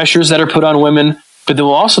pressures that are put on women, but then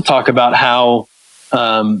we'll also talk about how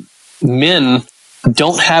men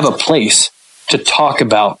don't have a place to talk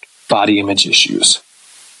about body image issues.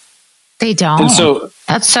 They don't. And so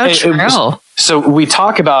that's so true. So we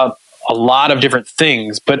talk about a lot of different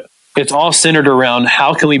things, but it's all centered around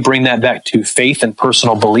how can we bring that back to faith and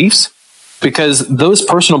personal beliefs, because those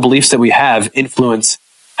personal beliefs that we have influence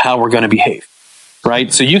how we're going to behave,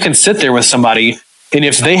 right? So you can sit there with somebody, and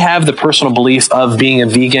if they have the personal belief of being a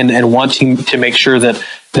vegan and wanting to make sure that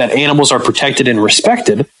animals are protected and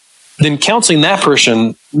respected, then counseling that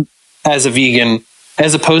person as a vegan,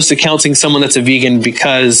 as opposed to counseling someone that's a vegan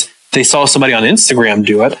because they saw somebody on Instagram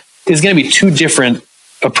do it, is going to be 2 different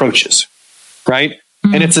approaches, right?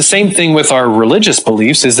 Mm-hmm. And it's the same thing with our religious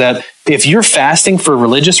beliefs, is that if you're fasting for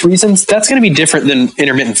religious reasons, that's going to be different than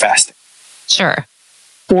intermittent fasting. Sure.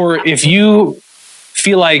 Or if you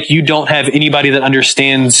feel like you don't have anybody that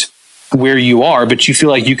understands where you are, but you feel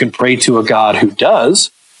like you can pray to a God who does,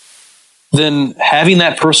 then having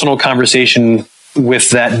that personal conversation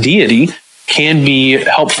with that deity can be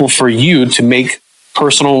helpful for you to make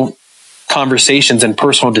personal conversations and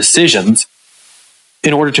personal decisions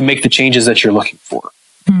in order to make the changes that you're looking for.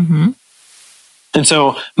 Mm-hmm. And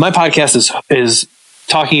so my podcast is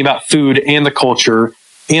talking about food and the culture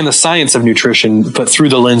and the science of nutrition, but through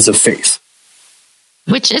the lens of faith.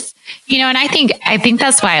 Which is, and I think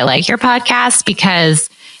that's why I like your podcast, because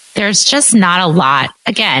there's just not a lot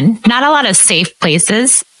of safe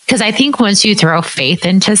places. Because I think once you throw faith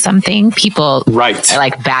into something, people are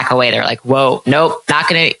back away. They're like, whoa, nope,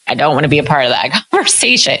 I don't want to be a part of that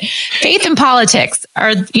conversation. Faith and politics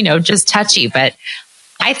are, just touchy. But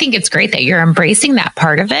I think it's great that you're embracing that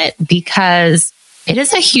part of it, because it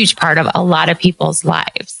is a huge part of a lot of people's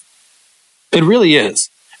lives. It really is.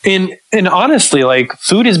 And honestly, like,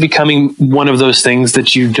 food is becoming one of those things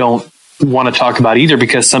that you don't want to talk about either,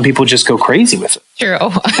 because some people just go crazy with it. True.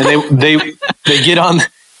 And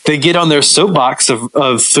they get on their soapbox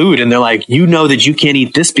of food, and they're like, you know that you can't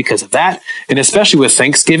eat this because of that. And especially with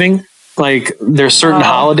Thanksgiving, like, there's certain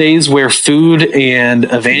holidays where food and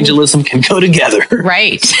evangelism can go together.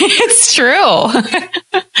 Right. It's true.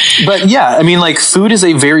 But yeah, I mean, like, food is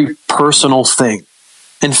a very personal thing,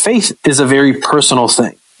 and faith is a very personal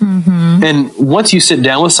thing. Mm-hmm. And once you sit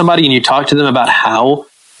down with somebody and you talk to them about how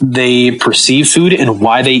they perceive food and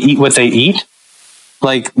why they eat what they eat,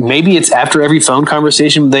 like, maybe it's after every phone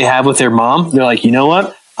conversation they have with their mom, they're like, you know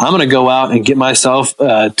what? I'm going to go out and get myself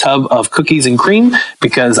a tub of cookies and cream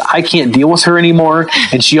because I can't deal with her anymore.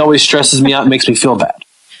 And she always stresses me out and makes me feel bad.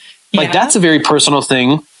 Yeah. Like, that's a very personal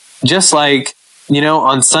thing. Just like, you know,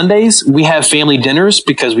 on Sundays, we have family dinners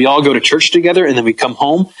because we all go to church together, and then we come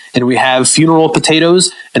home and we have funeral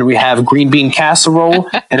potatoes, and we have green bean casserole,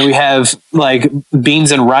 and we have, like,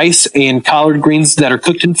 beans and rice and collard greens that are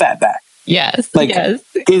cooked in fatback. Yes. Like,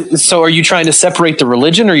 yes. So are you trying to separate the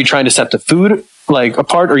religion? Or are you trying to set the food, like,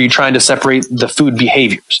 apart? Or are you trying to separate the food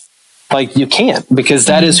behaviors? Like, you can't, because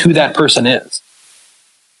that is who that person is.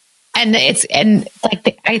 And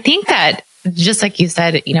I think that, just like you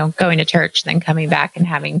said, you know, going to church, then coming back and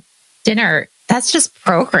having dinner, that's just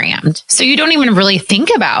programmed. So you don't even really think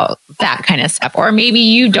about that kind of stuff. Or maybe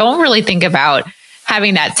you don't really think about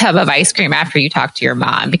having that tub of ice cream after you talk to your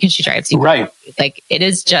mom because she drives you right. crazy. Like, it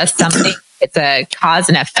is just something, it's a cause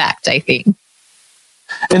and effect, I think.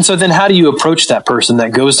 And so then how do you approach that person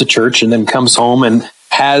that goes to church and then comes home and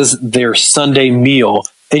has their Sunday meal?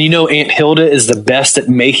 And you know, Aunt Hilda is the best at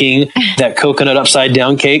making that coconut upside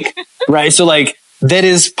down cake, right? So, like, that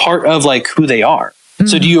is part of, like, who they are. Mm-hmm.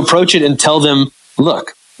 So do you approach it and tell them,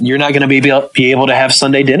 look, you're not going to be able to have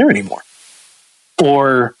Sunday dinner anymore?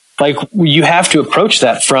 Or, like, you have to approach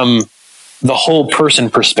that from the whole person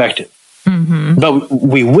perspective. Mm-hmm. But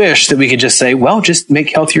we wish that we could just say, well, just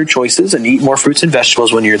make healthier choices and eat more fruits and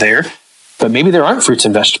vegetables when you're there. But maybe there aren't fruits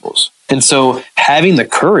and vegetables. And so having the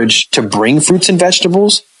courage to bring fruits and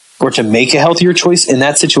vegetables or to make a healthier choice in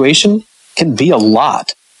that situation can be a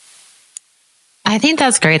lot. I think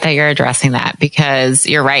that's great that you're addressing that, because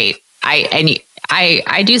you're right.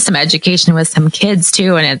 I do some education with some kids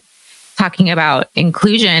too, and it's talking about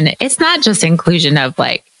inclusion. It's not just inclusion of,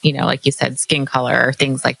 like, you know, like you said, skin color or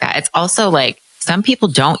things like that. It's also like some people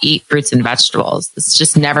don't eat fruits and vegetables. It's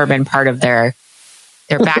just never been part of their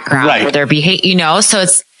background right. or their behavior, you know? So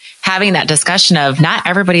it's having that discussion of not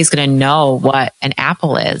everybody's going to know what an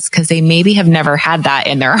apple is because they maybe have never had that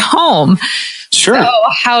in their home. Sure.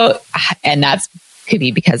 So and that's could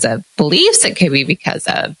be because of beliefs. It could be because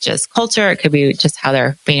of just culture. It could be just how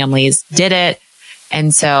their families did it.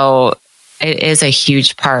 And so it is a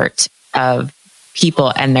huge part of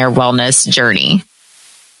people and their wellness journey.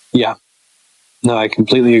 Yeah. No, I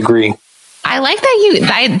completely agree. I like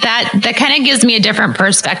that that kind of gives me a different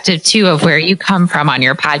perspective too of where you come from on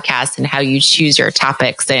your podcast and how you choose your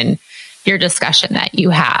topics and your discussion that you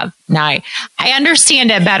have. Now I understand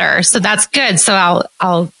it better, so that's good. So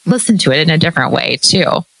I'll listen to it in a different way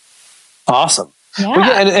too. Awesome.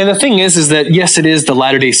 Yeah. And the thing is that yes, it is the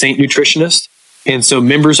Latter-day Saint nutritionist, and so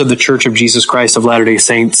members of the Church of Jesus Christ of Latter-day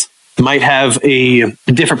Saints might have a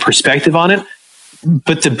different perspective on it.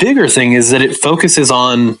 But the bigger thing is that it focuses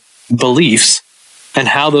on beliefs and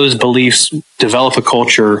how those beliefs develop a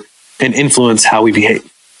culture and influence how we behave.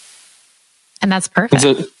 And that's perfect.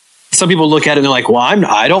 And so some people look at it and they're like, well,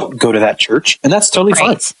 I don't go to that church. And that's totally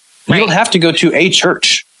fine. You don't have to go to a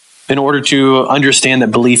church in order to understand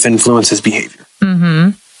that belief influences behavior.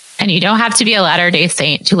 Mm-hmm. And you don't have to be a Latter-day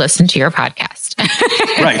Saint to listen to your podcast.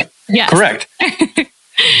 Right. Yes. Correct.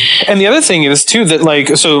 And the other thing is too, that,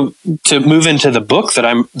 like, so to move into the book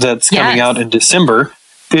that's coming out in December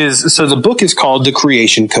is, so the book is called The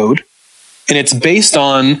Creation Code, and it's based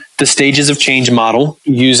on the stages of change model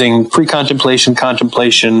using pre-contemplation,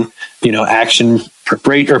 contemplation, action,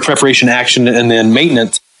 preparation, action, and then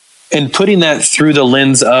maintenance, and putting that through the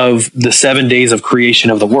lens of the 7 days of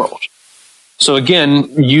creation of the world. So again,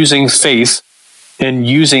 using faith and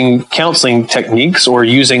using counseling techniques, or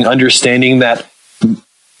using understanding that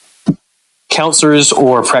counselors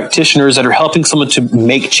or practitioners that are helping someone to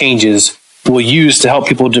make changes will use to help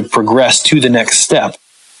people to progress to the next step.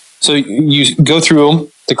 So you go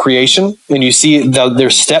through the creation and you see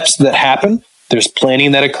there's steps that happen. There's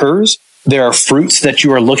planning that occurs. There are fruits that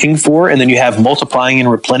you are looking for, and then you have multiplying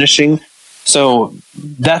and replenishing. So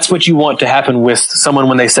that's what you want to happen with someone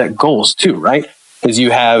when they set goals too, right? Is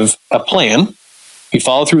you have a plan, you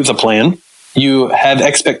follow through with the plan, you have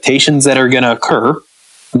expectations that are going to occur,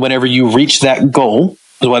 whenever you reach that goal,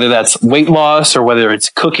 whether that's weight loss or whether it's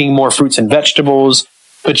cooking more fruits and vegetables,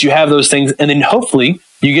 but you have those things. And then hopefully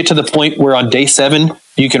you get to the point where on day 7,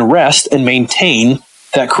 you can rest and maintain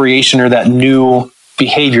that creation or that new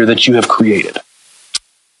behavior that you have created.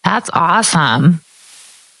 That's awesome.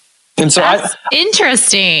 And so That's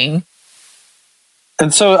interesting.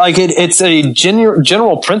 And so like it's a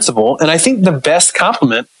general principle. And I think the best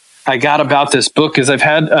compliment I got about this book is I've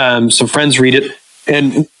had some friends read it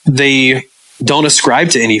and they don't ascribe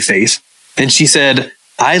to any faith. And she said,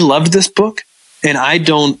 I loved this book and I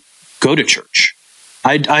don't go to church.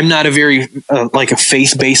 I'm not a very like a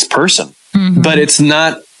faith-based person, but it's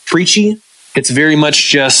not preachy. It's very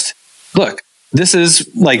much just, look, this is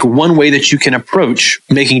like one way that you can approach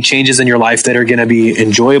making changes in your life that are going to be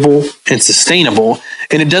enjoyable and sustainable.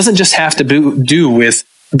 And it doesn't just have to do with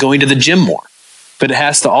going to the gym more, but it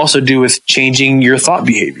has to also do with changing your thought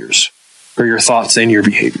behaviors or your thoughts and your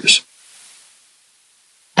behaviors.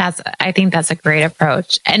 I think that's a great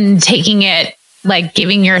approach, and taking it, like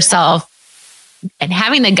giving yourself and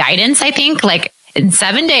having the guidance. I think like in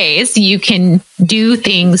 7 days, you can do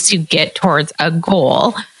things to get towards a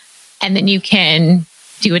goal, and then you can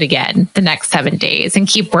do it again the next 7 days and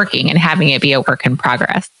keep working and having it be a work in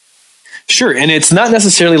progress. Sure. And it's not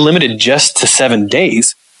necessarily limited just to 7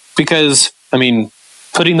 days, because I mean,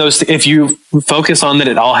 putting those, if you focus on that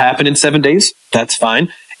it all happened in 7 days, that's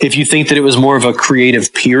fine. If you think that it was more of a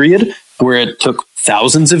creative period where it took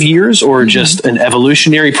thousands of years or just an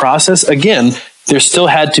evolutionary process, again, there still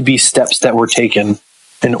had to be steps that were taken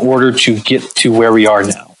in order to get to where we are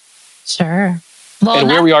now. Sure. Well, and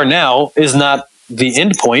where we are now is not the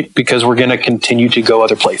end point, because we're going to continue to go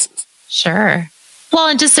other places. Sure. Well,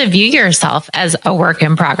 and just to view yourself as a work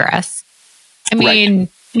in progress. I mean, right.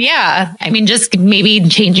 Yeah. I mean, just maybe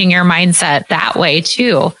changing your mindset that way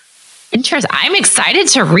too. Interesting. I'm excited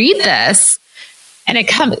to read this. And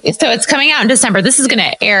so it's coming out in December. This is going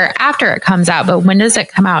to air after it comes out, but when does it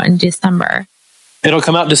come out in December? It'll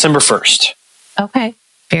come out December 1st. Okay.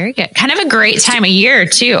 Very good. Kind of a great time of year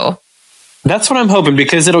too. That's what I'm hoping,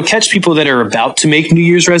 because it'll catch people that are about to make New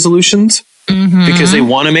Year's resolutions because they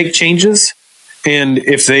want to make changes. And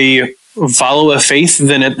if they follow a faith,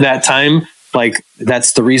 then at that time, like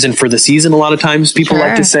that's the reason for the season. A lot of times people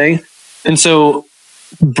like to say. And so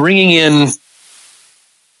bringing in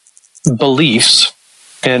beliefs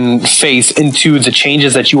and faith into the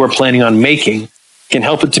changes that you are planning on making can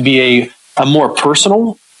help it to be a more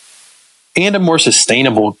personal and a more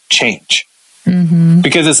sustainable change.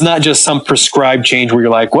 Because it's not just some prescribed change where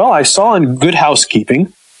you're like, well, I saw in Good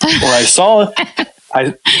Housekeeping, or I saw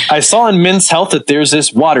in Men's Health that there's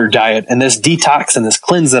this water diet and this detox and this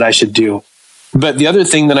cleanse that I should do. But the other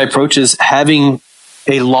thing that I approach is having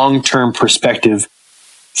a long-term perspective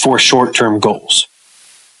for short-term goals.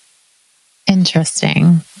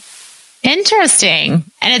 Interesting. And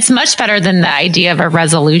it's much better than the idea of a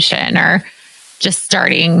resolution or just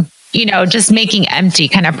starting, just making empty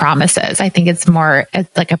kind of promises. I think it's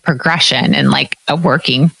like a progression and like a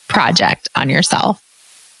working project on yourself.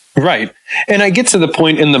 Right. And I get to the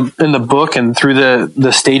point in the book and through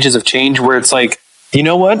the stages of change where it's like, you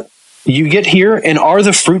know what? You get here, and are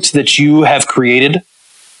the fruits that you have created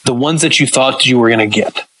the ones that you thought you were going to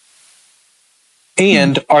get?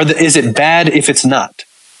 And is it bad if it's not?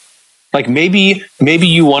 Like maybe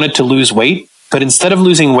you wanted to lose weight, but instead of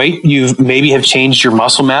losing weight, you maybe have changed your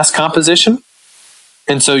muscle mass composition.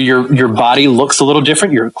 And so your body looks a little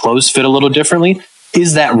different. Your clothes fit a little differently.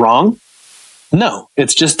 Is that wrong? No,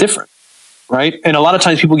 it's just different. Right. And a lot of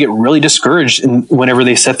times people get really discouraged whenever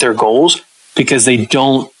they set their goals because they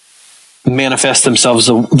don't manifest themselves.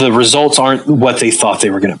 The results aren't what they thought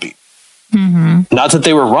they were going to be. Not that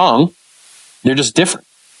they were wrong. They're just different.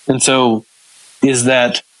 And so is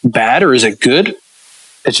that bad or is it good?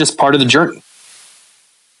 It's just part of the journey.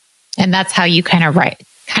 And that's how you kind of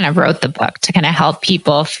wrote the book, to kind of help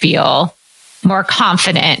people feel more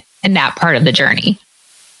confident in that part of the journey.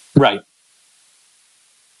 Right.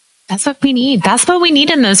 That's what we need. That's what we need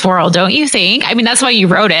in this world, don't you think? I mean, that's why you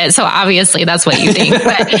wrote it. So obviously that's what you think.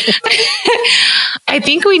 But I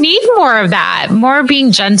think we need more of that, more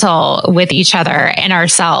being gentle with each other and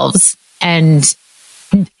ourselves, and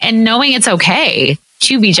knowing it's okay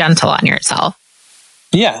to be gentle on yourself.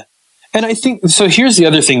 Yeah. And I think, so here's the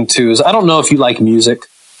other thing too, is I don't know if you like music.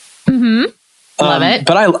 Love it.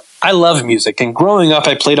 But I love music. And growing up,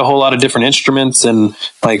 I played a whole lot of different instruments and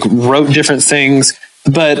like wrote different things.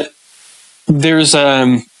 But there's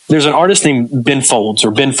an artist named Ben Folds, or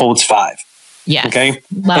Ben Folds 5. Yes. Okay.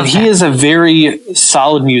 And he is a very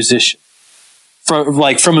solid musician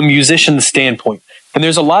from a musician's standpoint. And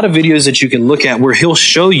there's a lot of videos that you can look at where he'll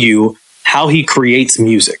show you how he creates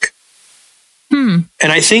music. And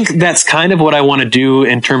I think that's kind of what I want to do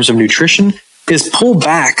in terms of nutrition, is pull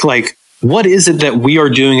back, like, what is it that we are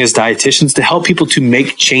doing as dietitians to help people to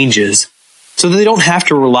make changes so that they don't have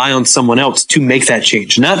to rely on someone else to make that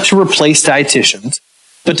change, not to replace dietitians,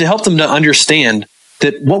 but to help them to understand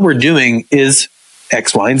that what we're doing is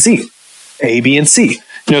X, Y, and Z, A, B, and C.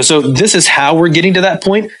 So this is how we're getting to that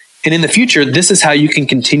point. And in the future, this is how you can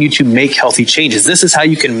continue to make healthy changes. This is how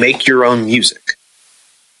you can make your own music.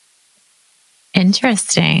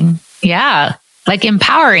 Interesting. Yeah. Like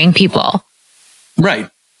empowering people. Right.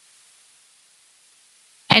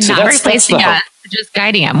 And so not replacing us, just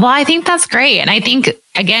guiding them. Well, I think that's great. And I think,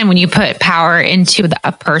 again, when you put power into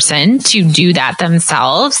a person to do that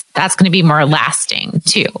themselves, that's going to be more lasting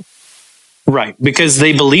too. Right. Because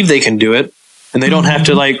they believe they can do it. And they don't have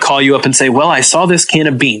to like call you up and say, well, I saw this can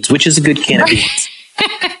of beans. Which is a good can of beans?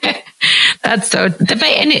 That's so,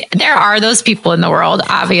 and there are those people in the world,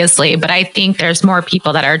 obviously, but I think there's more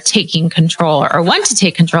people that are taking control or want to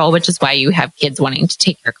take control, which is why you have kids wanting to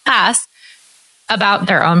take your class about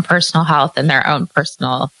their own personal health and their own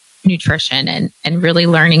personal nutrition and really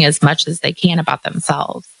learning as much as they can about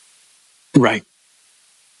themselves. Right.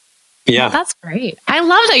 Yeah. Well, that's great. I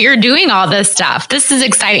love that you're doing all this stuff. This is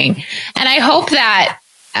exciting. And I hope that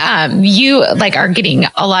you like are getting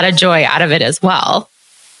a lot of joy out of it as well.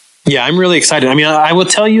 Yeah, I'm really excited. I mean, I will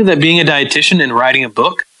tell you that being a dietitian and writing a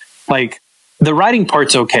book, like the writing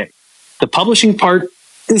part's okay. The publishing part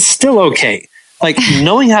is still okay. Like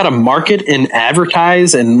knowing how to market and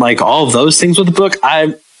advertise and like all of those things with the book,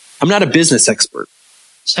 I'm not a business expert.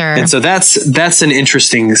 Sure. And so that's an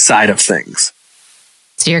interesting side of things.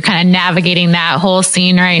 So you're kind of navigating that whole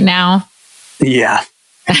scene right now. Yeah.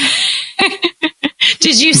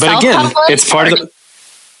 Did you But again, it's part of the...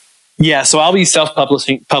 Yeah, so I'll be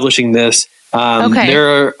self-publishing this. Okay.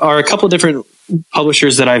 There are a couple of different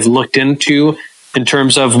publishers that I've looked into in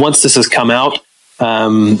terms of once this has come out,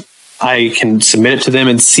 I can submit it to them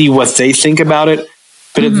and see what they think about it.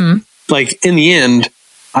 But like in the end,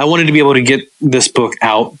 I wanted to be able to get this book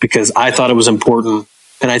out because I thought it was important.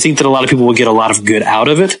 And I think that a lot of people will get a lot of good out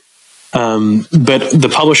of it. But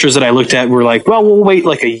the publishers that I looked at were like, well, we'll wait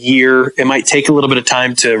like a year. It might take a little bit of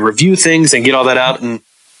time to review things and get all that out. And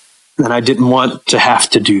I didn't want to have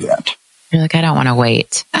to do that. You're like, I don't want to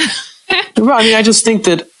wait. Well, I mean, I just think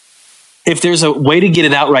that if there's a way to get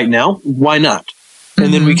it out right now, why not?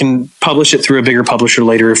 And then we can publish it through a bigger publisher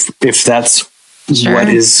later if that's what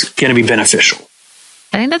is going to be beneficial.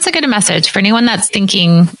 I think that's a good message for anyone that's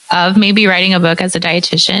thinking of maybe writing a book as a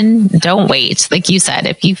dietitian. Don't wait. Like you said,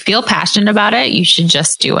 if you feel passionate about it, you should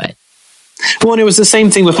just do it. Well, and it was the same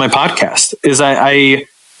thing with my podcast. Is I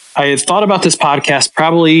had thought about this podcast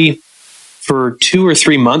probably for 2 or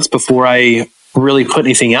 3 months before I really put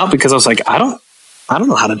anything out because I was like, I don't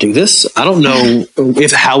know how to do this. I don't know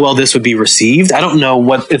how well this would be received. I don't know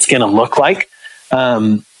what it's going to look like.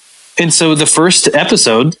 And so the first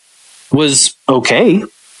episode was okay.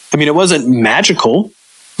 I mean, it wasn't magical,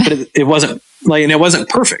 but it wasn't like, and it wasn't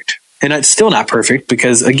perfect. And it's still not perfect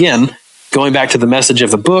because again, going back to the message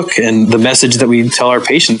of the book and the message that we tell our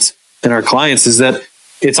patients and our clients is that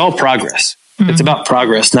it's all progress. It's about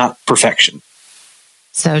progress, not perfection.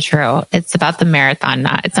 So true. It's about the marathon.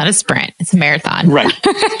 It's not a sprint. It's a marathon. Right.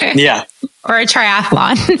 Yeah. Or a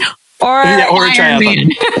triathlon. Or a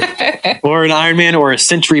Ironman. triathlon. Or an Ironman or a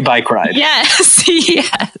century bike ride. Yes.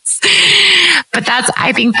 Yes. But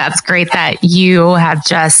I think that's great that you have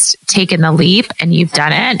just taken the leap and you've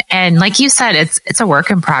done it. And like you said, it's a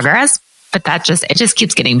work in progress, but it just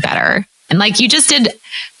keeps getting better. And like you just did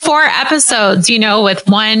 4 episodes, with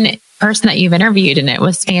one person that you've interviewed, and it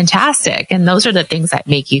was fantastic. And those are the things that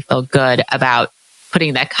make you feel good about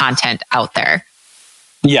putting that content out there.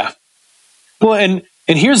 Yeah. Well, and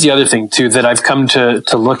here's the other thing too, that I've come to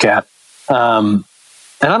look at. And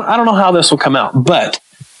I don't know how this will come out, but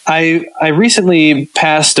I recently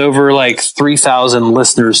passed over like 3,000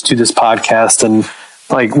 listeners to this podcast, and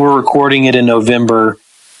like we're recording it in November.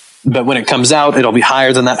 But when it comes out, it'll be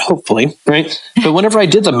higher than that, hopefully, right? But whenever I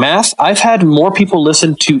did the math, I've had more people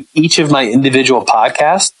listen to each of my individual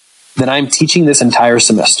podcasts than I'm teaching this entire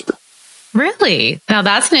semester. Really? Now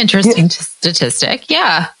that's an interesting statistic.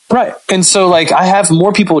 Yeah. Right. And so like I have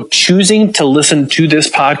more people choosing to listen to this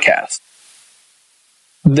podcast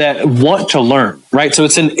that want to learn, right? So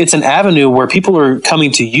it's an avenue where people are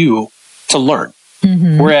coming to you to learn.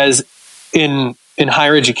 Whereas in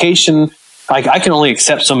higher education, like I can only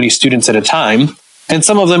accept so many students at a time, and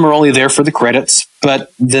some of them are only there for the credits,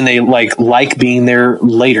 but then they like being there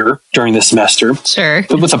later during the semester. Sure.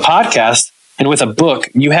 But with a podcast, And with a book,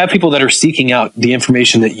 you have people that are seeking out the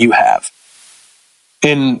information that you have.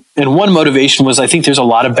 And one motivation was, I think there's a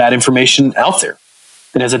lot of bad information out there.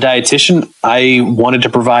 And as a dietitian, I wanted to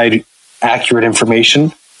provide accurate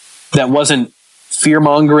information that wasn't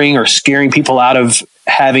fear-mongering or scaring people out of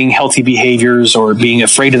having healthy behaviors or being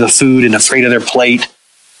afraid of the food and afraid of their plate.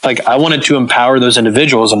 Like, I wanted to empower those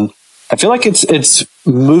individuals. And I feel like it's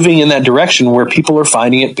moving in that direction where people are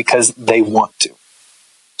finding it because they want to.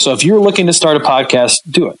 So if you're looking to start a podcast,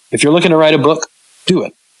 do it. If you're looking to write a book, do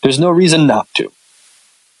it. There's no reason not to.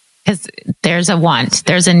 Because there's a want,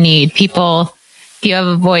 there's a need. People, if you have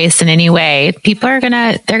a voice in any way, people are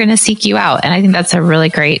they're gonna seek you out. And I think that's a really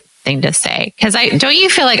great thing to say. Because I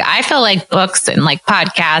feel like books and like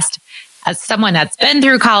podcasts, as someone that's been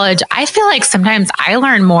through college, I feel like sometimes I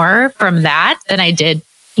learn more from that than I did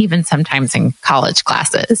even sometimes in college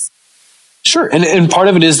classes. Sure. And part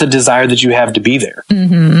of it is the desire that you have to be there.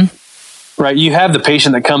 Right. You have the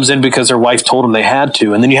patient that comes in because their wife told them they had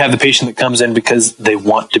to. And then you have the patient that comes in because they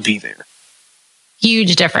want to be there.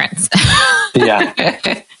 Huge difference.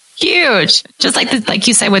 Yeah. Huge. Just like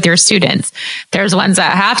you said with your students, there's ones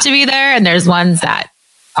that have to be there and there's ones that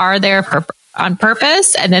are there on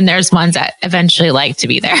purpose. And then there's ones that eventually like to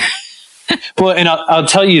be there. Well, and I'll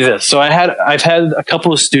tell you this. So I've had a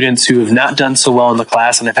couple of students who have not done so well in the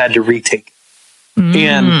class and I've had to retake it.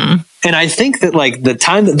 And I think that like the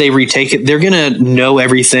time that they retake it, they're going to know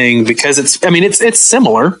everything because it's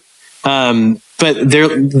similar. But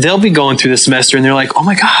they'll be going through the semester and they're like, oh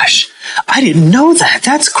my gosh, I didn't know that.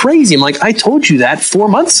 That's crazy. I'm like, I told you that 4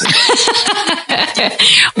 months ago.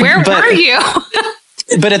 Where were you?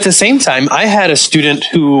 But at the same time, I had a student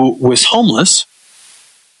who was homeless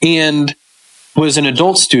and was an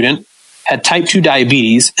adult student, had type 2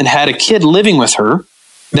 diabetes, and had a kid living with her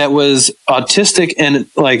that was autistic and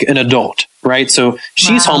like an adult, right? So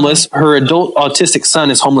she's homeless. Her adult autistic son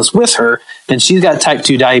is homeless with her, and she's got type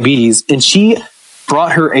 2 diabetes, and she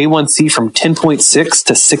brought her A1C from 10.6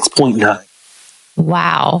 to 6.9.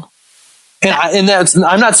 Wow. And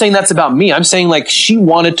I'm not saying that's about me. I'm saying like she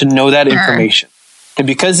wanted to know that information. And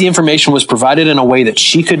because the information was provided in a way that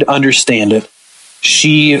she could understand it,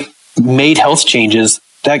 she made health changes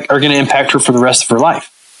that are going to impact her for the rest of her life.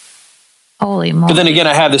 Holy moly. But then again,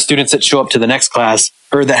 I have the students that show up to the next class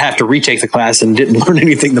or that have to retake the class and didn't learn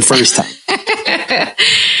anything the first time.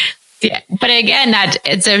 Yeah. But again, that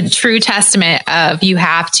it's a true testament of you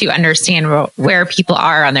have to understand where people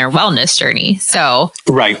are on their wellness journey. So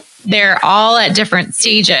right. They're all at different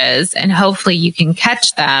stages and hopefully you can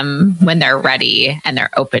catch them when they're ready and they're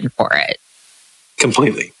open for it.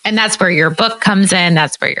 Completely. And that's where your book comes in.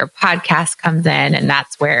 That's where your podcast comes in. And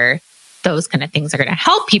that's where those kind of things are going to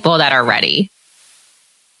help people that are ready.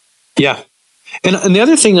 Yeah. And the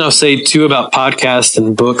other thing I'll say too about podcasts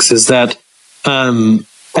and books is that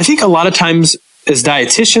I think a lot of times as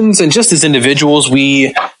dietitians and just as individuals,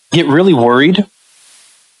 we get really worried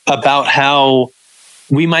about how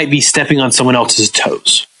we might be stepping on someone else's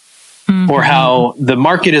toes or how the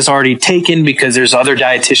market is already taken because there's other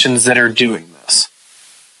dietitians that are doing this.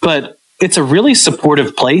 But it's a really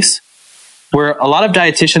supportive place where a lot of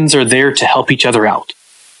dietitians are there to help each other out.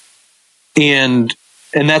 And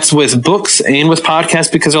that's with books and with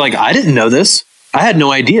podcasts because they're like, I didn't know this. I had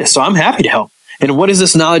no idea. So I'm happy to help. And what is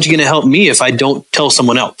this knowledge going to help me if I don't tell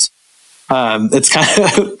someone else? It's kind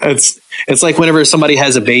of, it's like whenever somebody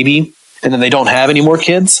has a baby and then they don't have any more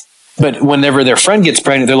kids, but whenever their friend gets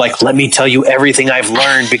pregnant, they're like, let me tell you everything I've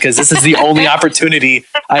learned because this is the only opportunity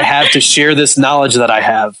I have to share this knowledge that I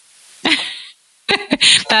have.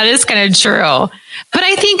 That is kind of true. But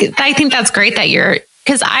I think that's great that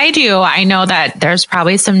because I know that there's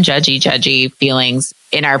probably some judgy feelings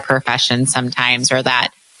in our profession sometimes, or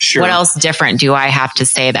that what else different do I have to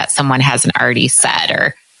say that someone hasn't already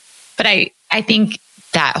said? But I think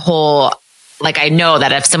that whole, like, I know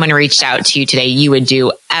that if someone reached out to you today, you would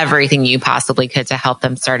do everything you possibly could to help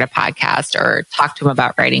them start a podcast or talk to them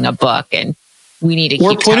about writing a book. And we need to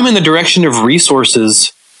point them in the direction of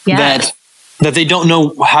resources that they don't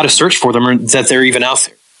know how to search for them or that they're even out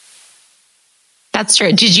there. That's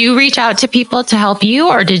true. Did you reach out to people to help you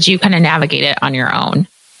or did you kind of navigate it on your own?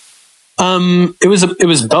 It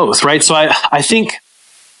was both, right? So I think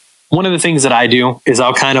one of the things that I do is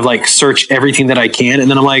I'll kind of like search everything that I can. And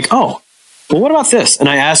then I'm like, oh, well, what about this? And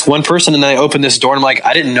I ask one person and then I open this door and I'm like,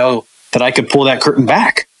 I didn't know that I could pull that curtain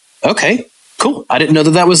back. Okay, cool. I didn't know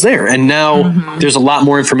that was there. And now there's a lot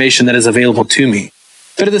more information that is available to me.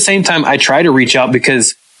 But at the same time, I try to reach out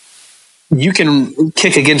because you can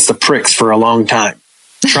kick against the pricks for a long time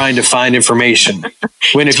trying to find information.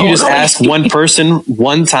 When if you just ask one person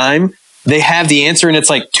one time, they have the answer and it's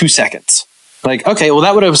like 2 seconds. Like, okay, well,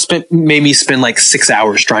 that would have made me spend like 6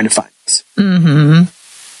 hours trying to find this. Mm-hmm.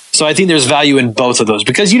 So I think there's value in both of those,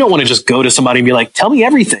 because you don't want to just go to somebody and be like, tell me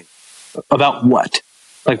everything. About what?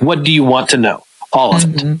 Like, what do you want to know? All of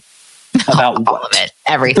it. About all what? of it,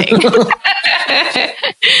 everything.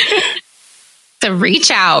 So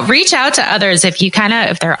reach out to others if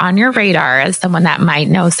they're on your radar as someone that might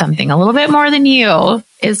know something a little bit more than you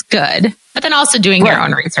is good. But then also doing your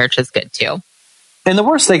own research is good too. And the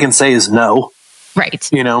worst they can say is no. Right.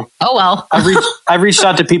 You know? Oh, well. I've reached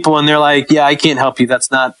out to people and they're like, yeah, I can't help you.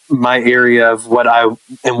 That's not my area of what I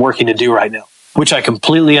am working to do right now, which I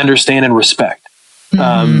completely understand and respect.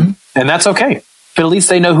 And that's okay. But at least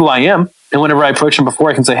they know who I am. And whenever I approach them before,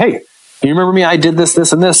 I can say, hey, you remember me? I did this,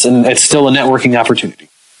 this, and this. And it's still a networking opportunity.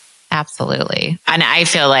 Absolutely. And I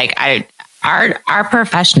feel like our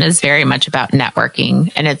profession is very much about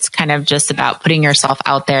networking, and it's kind of just about putting yourself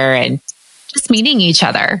out there and just meeting each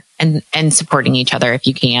other and supporting each other if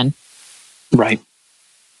you can. Right.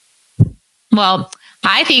 Well,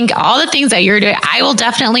 I think all the things that you're doing, I will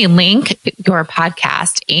definitely link your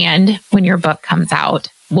podcast, and when your book comes out,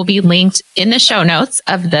 will be linked in the show notes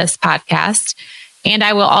of this podcast. And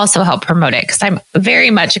I will also help promote it because I'm very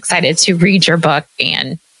much excited to read your book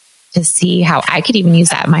and to see how I could even use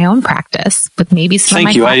that in my own practice with maybe some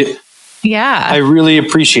Thank of my you. I really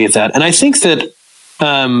appreciate that. And I think that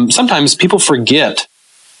sometimes people forget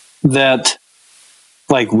that,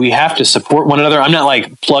 like, we have to support one another. I'm not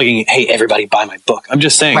like plugging, hey, everybody buy my book. I'm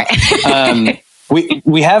just saying, right.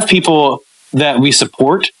 we have people that we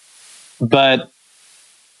support, but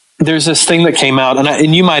there's this thing that came out,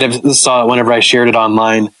 and you might have saw it whenever I shared it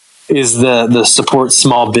online, is the support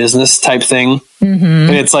small business type thing. Mm-hmm.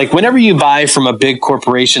 And it's like, whenever you buy from a big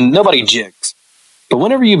corporation, nobody jigs. But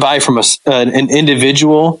whenever you buy from an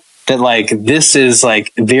individual that, like, this is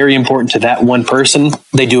like very important to that one person,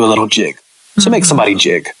 they do a little jig. So make somebody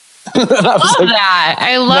jig.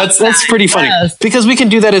 I love that. That's pretty funny, because we can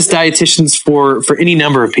do that as dietitians for any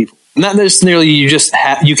number of people. Not necessarily you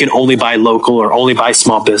can only buy local or only buy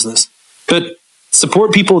small business, but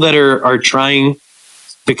support people that are trying,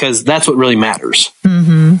 because that's what really matters.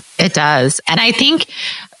 Mm-hmm. It does. And I think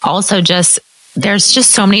also there's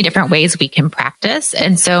just so many different ways we can practice.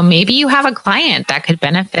 And so maybe you have a client that could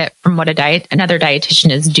benefit from what another dietitian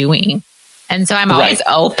is doing. And so I'm always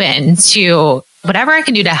open to whatever I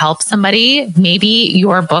can do to help somebody. Maybe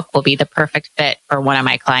your book will be the perfect fit for one of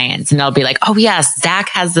my clients. And they'll be like, oh yes, Zach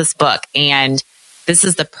has this book and this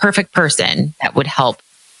is the perfect person that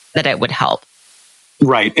it would help.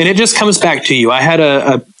 Right. And it just comes back to you. I had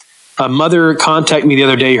a mother contact me the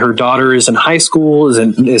other day. Her daughter is in high school,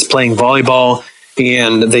 is playing volleyball,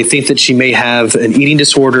 and they think that she may have an eating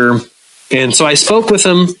disorder. And so I spoke with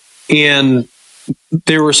them, and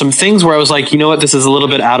there were some things where I was like, you know what, this is a little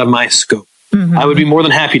bit out of my scope. Mm-hmm. I would be more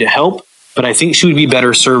than happy to help, but I think she would be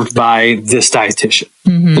better served by this dietitian.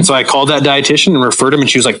 Mm-hmm. And so I called that dietitian and referred him, and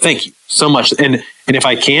she was like, thank you so much. And if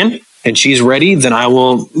I can, and she's ready, then I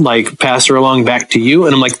will like pass her along back to you.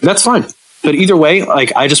 And I'm like, that's fine. But either way,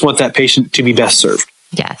 like, I just want that patient to be best served.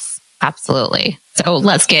 Yes, absolutely. So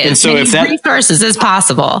let's get as many resources as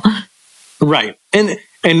possible. Right. And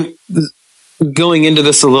going into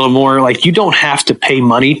this a little more, like, you don't have to pay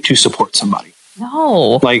money to support somebody.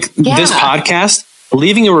 No. Like this podcast,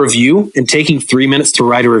 leaving a review and taking 3 minutes to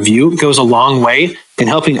write a review goes a long way in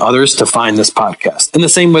helping others to find this podcast. And the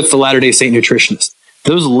same with the Latter-day Saint Nutritionist.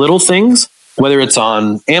 Those little things, whether it's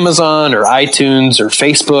on Amazon or iTunes or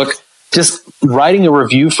Facebook, just writing a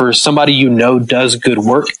review for somebody you know does good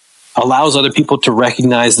work allows other people to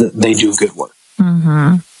recognize that they do good work.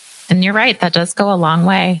 Mm-hmm. And you're right. That does go a long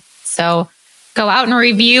way. So go out and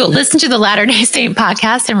review, listen to the Latter-day Saint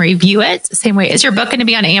podcast and review it. Same way. Is your book going to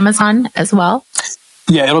be on Amazon as well?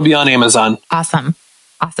 Yeah, it'll be on Amazon. Awesome.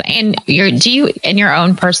 And you have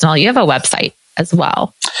a website as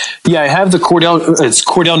well? Yeah, I have it's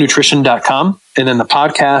CordellNutrition.com. And then the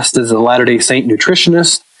podcast is the Latter-day Saint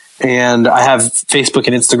Nutritionist. And I have Facebook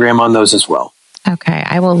and Instagram on those as well. Okay.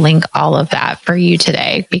 I will link all of that for you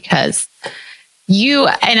today, because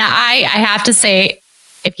I have to say,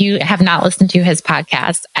 if you have not listened to his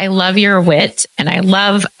podcast, I love your wit, and I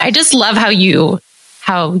just love how you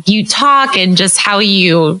talk and just how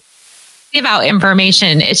you give out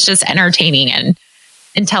information. It's just entertaining and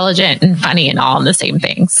intelligent and funny and all in the same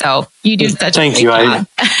thing. So you do such a great job.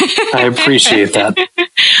 I appreciate that.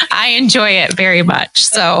 I enjoy it very much.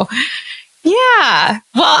 So yeah.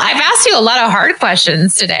 Well, I've asked you a lot of hard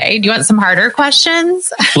questions today. Do you want some harder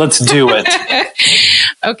questions? Let's do it.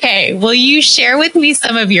 Okay. Will you share with me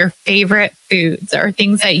some of your favorite foods or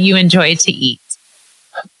things that you enjoy to eat?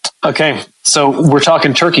 Okay, so we're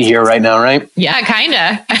talking turkey here right now, right? Yeah, kind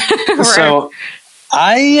of. So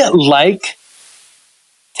I like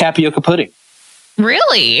tapioca pudding.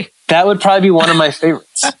 Really? That would probably be one of my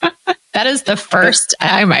favorites. That is the first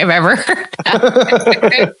time I've ever heard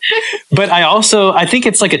that. But I think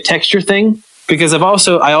it's like a texture thing because I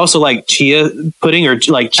also like chia pudding or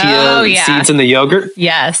like chia seeds in the yogurt.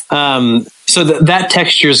 Yes. So that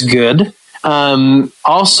texture is good.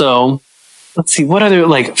 Also, let's see, what other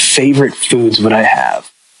like favorite foods would I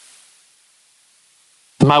have?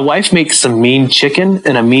 My wife makes some mean chicken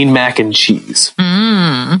and a mean mac and cheese.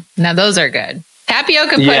 Now those are good.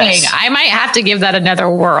 Tapioca pudding. Yes. I might have to give that another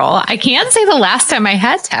whirl. I can't say the last time I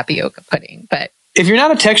had tapioca pudding, but if you're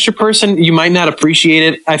not a texture person, you might not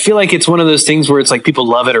appreciate it. I feel like it's one of those things where it's like people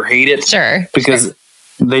love it or hate it. Sure. Because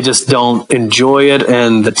they just don't enjoy it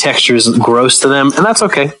and the texture is gross to them. And that's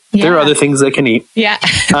okay. Yeah. There are other things they can eat. Yeah.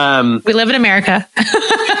 We live in America.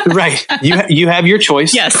 Right. You have your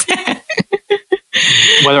choice. Yes.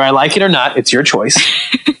 Whether I like it or not, it's your choice.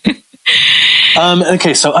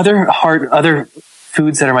 Okay. So other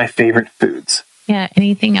foods that are my favorite foods. Yeah.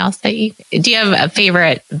 Anything else do you have a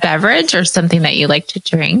favorite beverage or something that you like to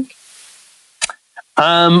drink?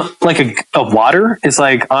 Like a water is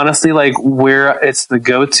like honestly like where it's the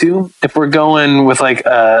go-to. If we're going with like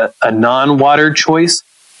a non-water choice,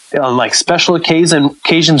 on like special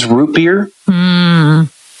occasions, root beer.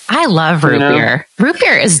 I love root beer. Root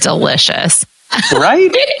beer is delicious. Right?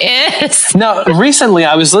 It is. Now, recently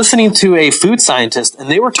I was listening to a food scientist and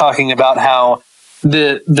they were talking about how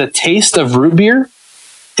the taste of root beer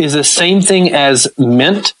is the same thing as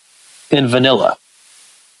mint and vanilla.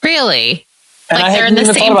 Really? And like they're in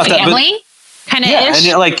the same family? Kind of ish?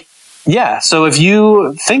 And so if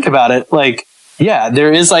you think about it, like, yeah,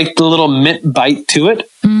 there is like the little mint bite to it,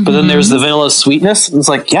 but then there's the vanilla sweetness. It's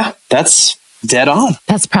like, yeah, that's dead on.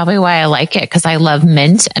 That's probably why I like it, because I love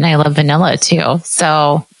mint and I love vanilla too.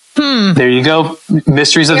 So, there you go.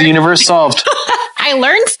 Mysteries of the universe solved. I've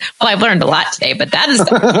learned a lot today, but that is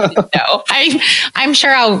no. I'm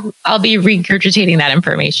sure I'll be regurgitating that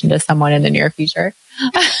information to someone in the near future.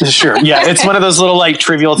 Sure. Yeah. It's one of those little like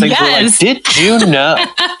trivial things where like, did you know?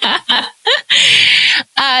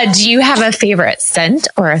 Do you have a favorite scent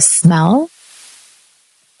or a smell?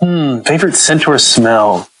 Favorite scent or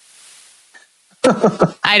smell?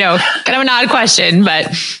 I know, kind of an odd question,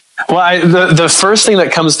 but well, the first thing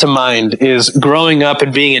that comes to mind is growing up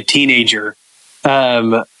and being a teenager.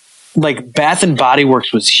 Like Bath and Body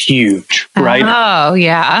Works was huge, right? Oh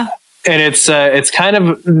yeah. And it's kind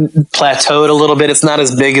of plateaued a little bit. It's not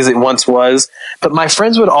as big as it once was, but my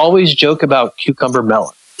friends would always joke about cucumber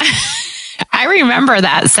melon. I remember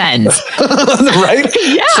that scent. Right?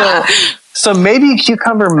 Yeah. So maybe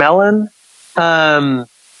cucumber melon.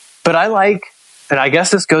 But I like, and I guess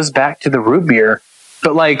this goes back to the root beer,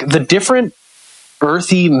 but like the different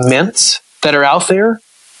earthy mints that are out there,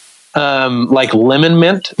 like lemon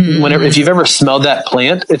mint, if you've ever smelled that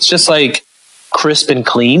plant, it's just like crisp and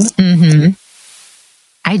clean.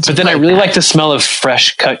 I do. But then I really like the smell of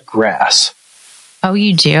fresh cut grass. Oh,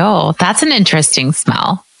 you do? That's an interesting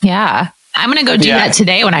smell. Yeah. I'm going to go do that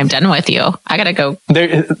today when I'm done with you. I got to go.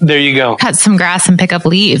 There you go. Cut some grass and pick up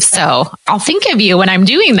leaves. So I'll think of you when I'm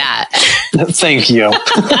doing that. Thank you.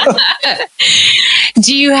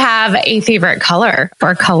 Do you have a favorite color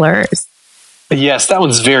or colors? Yes, that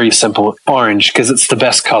one's very simple. Orange, because it's the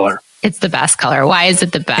best color. It's the best color. Why is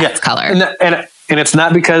it the best color? And it's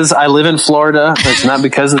not because I live in Florida. It's not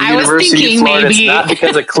because of the University of Florida. Maybe. It's not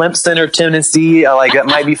because of Clemson or Tennessee. Like that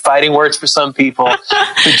might be fighting words for some people.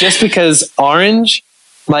 But just because orange,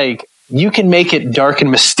 like you can make it dark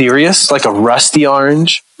and mysterious, like a rusty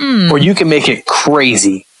orange, or you can make it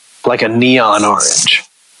crazy, like a neon orange.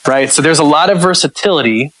 Right? So there's a lot of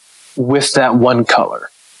versatility with that one color.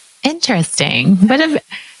 Interesting. But a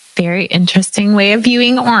very interesting way of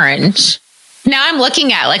viewing orange. Now I'm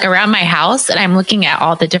looking at like around my house and I'm looking at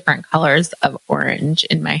all the different colors of orange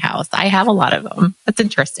in my house. I have a lot of them. That's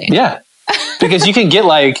interesting. Yeah. Because you can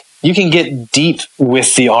get deep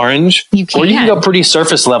with the orange, or you can go pretty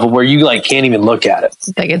surface level where you like can't even look at it.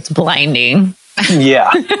 Like it's blinding.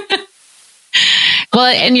 Yeah. Well,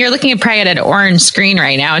 and you're looking probably at an orange screen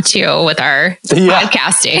right now too with our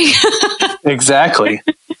podcasting. Exactly.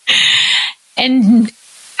 And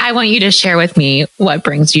I want you to share with me what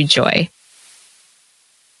brings you joy.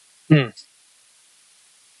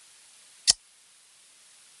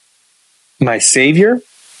 My Savior,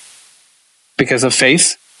 because of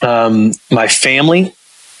faith. My family,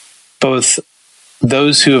 both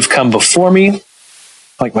those who have come before me,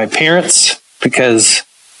 like my parents, because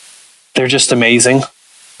they're just amazing.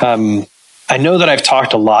 I I know that I've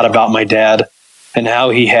talked a lot about my dad and how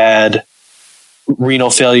he had renal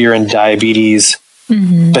failure and diabetes,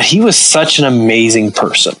 but he was such an amazing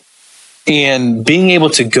person. And being able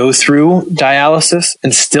to go through dialysis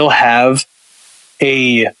and still have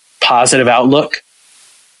a positive outlook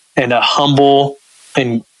and a humble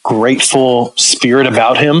and grateful spirit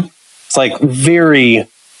about him, it's like very,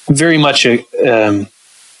 very much a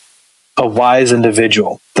wise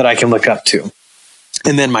individual that I can look up to.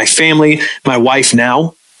 And then my family, my wife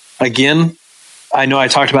now, again, I know I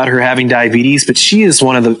talked about her having diabetes, but she is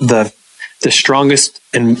one of the strongest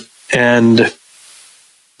and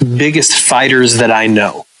biggest fighters that I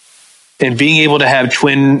know. And being able to have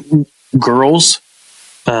twin girls,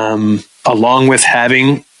 along with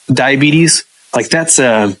having diabetes, like that's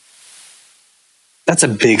a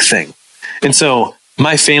big thing. And so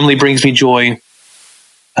my family brings me joy.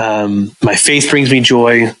 My faith brings me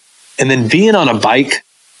joy. And then being on a bike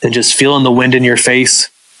and just feeling the wind in your face,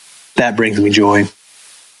 that brings me joy.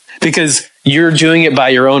 Because you're doing it by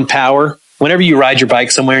your own power. Whenever you ride your bike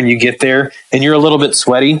somewhere and you get there and you're a little bit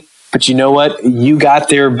sweaty, but you know what? You got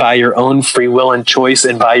there by your own free will and choice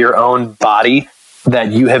and by your own body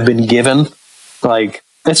that you have been given. Like,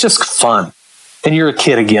 it's just fun. And you're a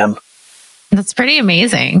kid again. That's pretty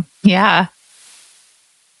amazing. Yeah.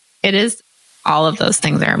 It is. All of those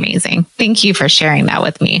things are amazing. Thank you for sharing that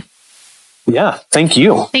with me. Yeah. Thank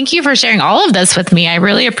you. Thank you for sharing all of this with me. I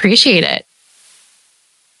really appreciate it.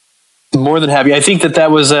 More than happy. I think that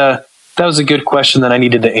was a good question that I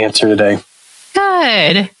needed to answer today.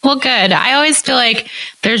 Good. Well, good. I always feel like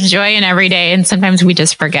there's joy in every day, and sometimes we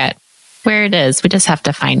just forget where it is. We just have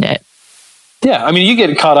to find it. Yeah. I mean, you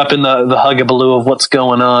get caught up in the hugabaloo of what's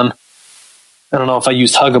going on. I don't know if I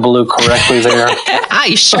used hugabaloo correctly there.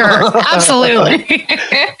 Sure. Absolutely.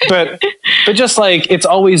 but just like, it's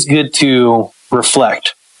always good to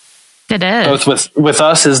reflect. It is. Both with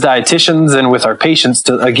us as dietitians and with our patients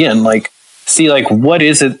to, again, like, see, like, what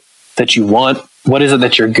is it that you want? What is it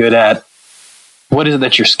that you're good at? What is it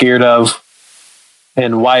that you're scared of?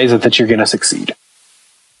 And why is it that you're going to succeed?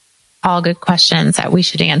 All good questions that we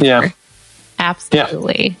should answer. Yeah.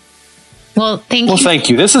 Absolutely. Yeah. Well, thank you. Well, thank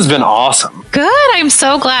you. This has been awesome. Good. I'm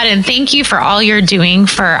so glad. And thank you for all you're doing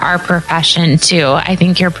for our profession too. I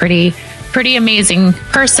think you're pretty amazing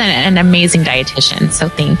person and an amazing dietitian. So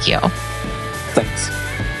thank you. Thanks.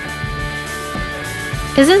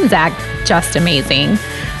 Isn't Zach just amazing?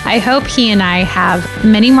 I hope he and I have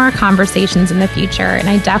many more conversations in the future, and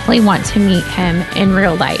I definitely want to meet him in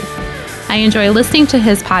real life. I enjoy listening to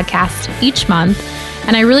his podcast each month,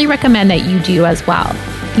 and I really recommend that you do as well.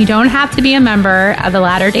 You don't have to be a member of the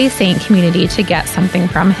Latter-day Saint community to get something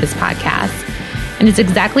from his podcast. And it's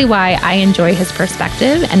exactly why I enjoy his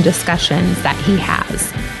perspective and discussions that he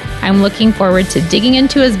has. I'm looking forward to digging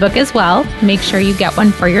into his book as well. Make sure you get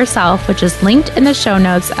one for yourself, which is linked in the show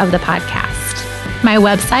notes of the podcast. My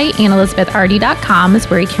website, AnnaElizabethRD.com, is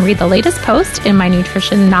where you can read the latest post in my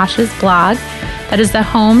Nutrition Noshes blog. That is the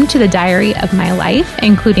home to the diary of my life,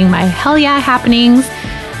 including my hell yeah happenings,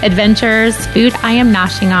 adventures, food I am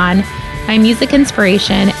noshing on, my music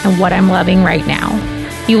inspiration, and what I'm loving right now.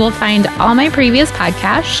 You will find all my previous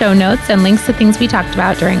podcasts, show notes, and links to things we talked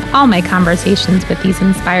about during all my conversations with these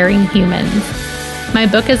inspiring humans. My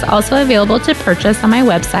book is also available to purchase on my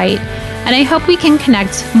website, and I hope we can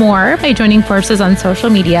connect more by joining forces on social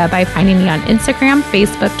media by finding me on Instagram,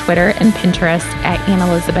 Facebook, Twitter, and Pinterest at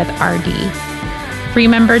AnnaElizabethRD.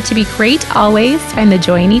 Remember to be great always, find the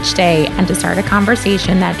joy in each day, and to start a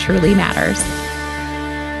conversation that truly matters.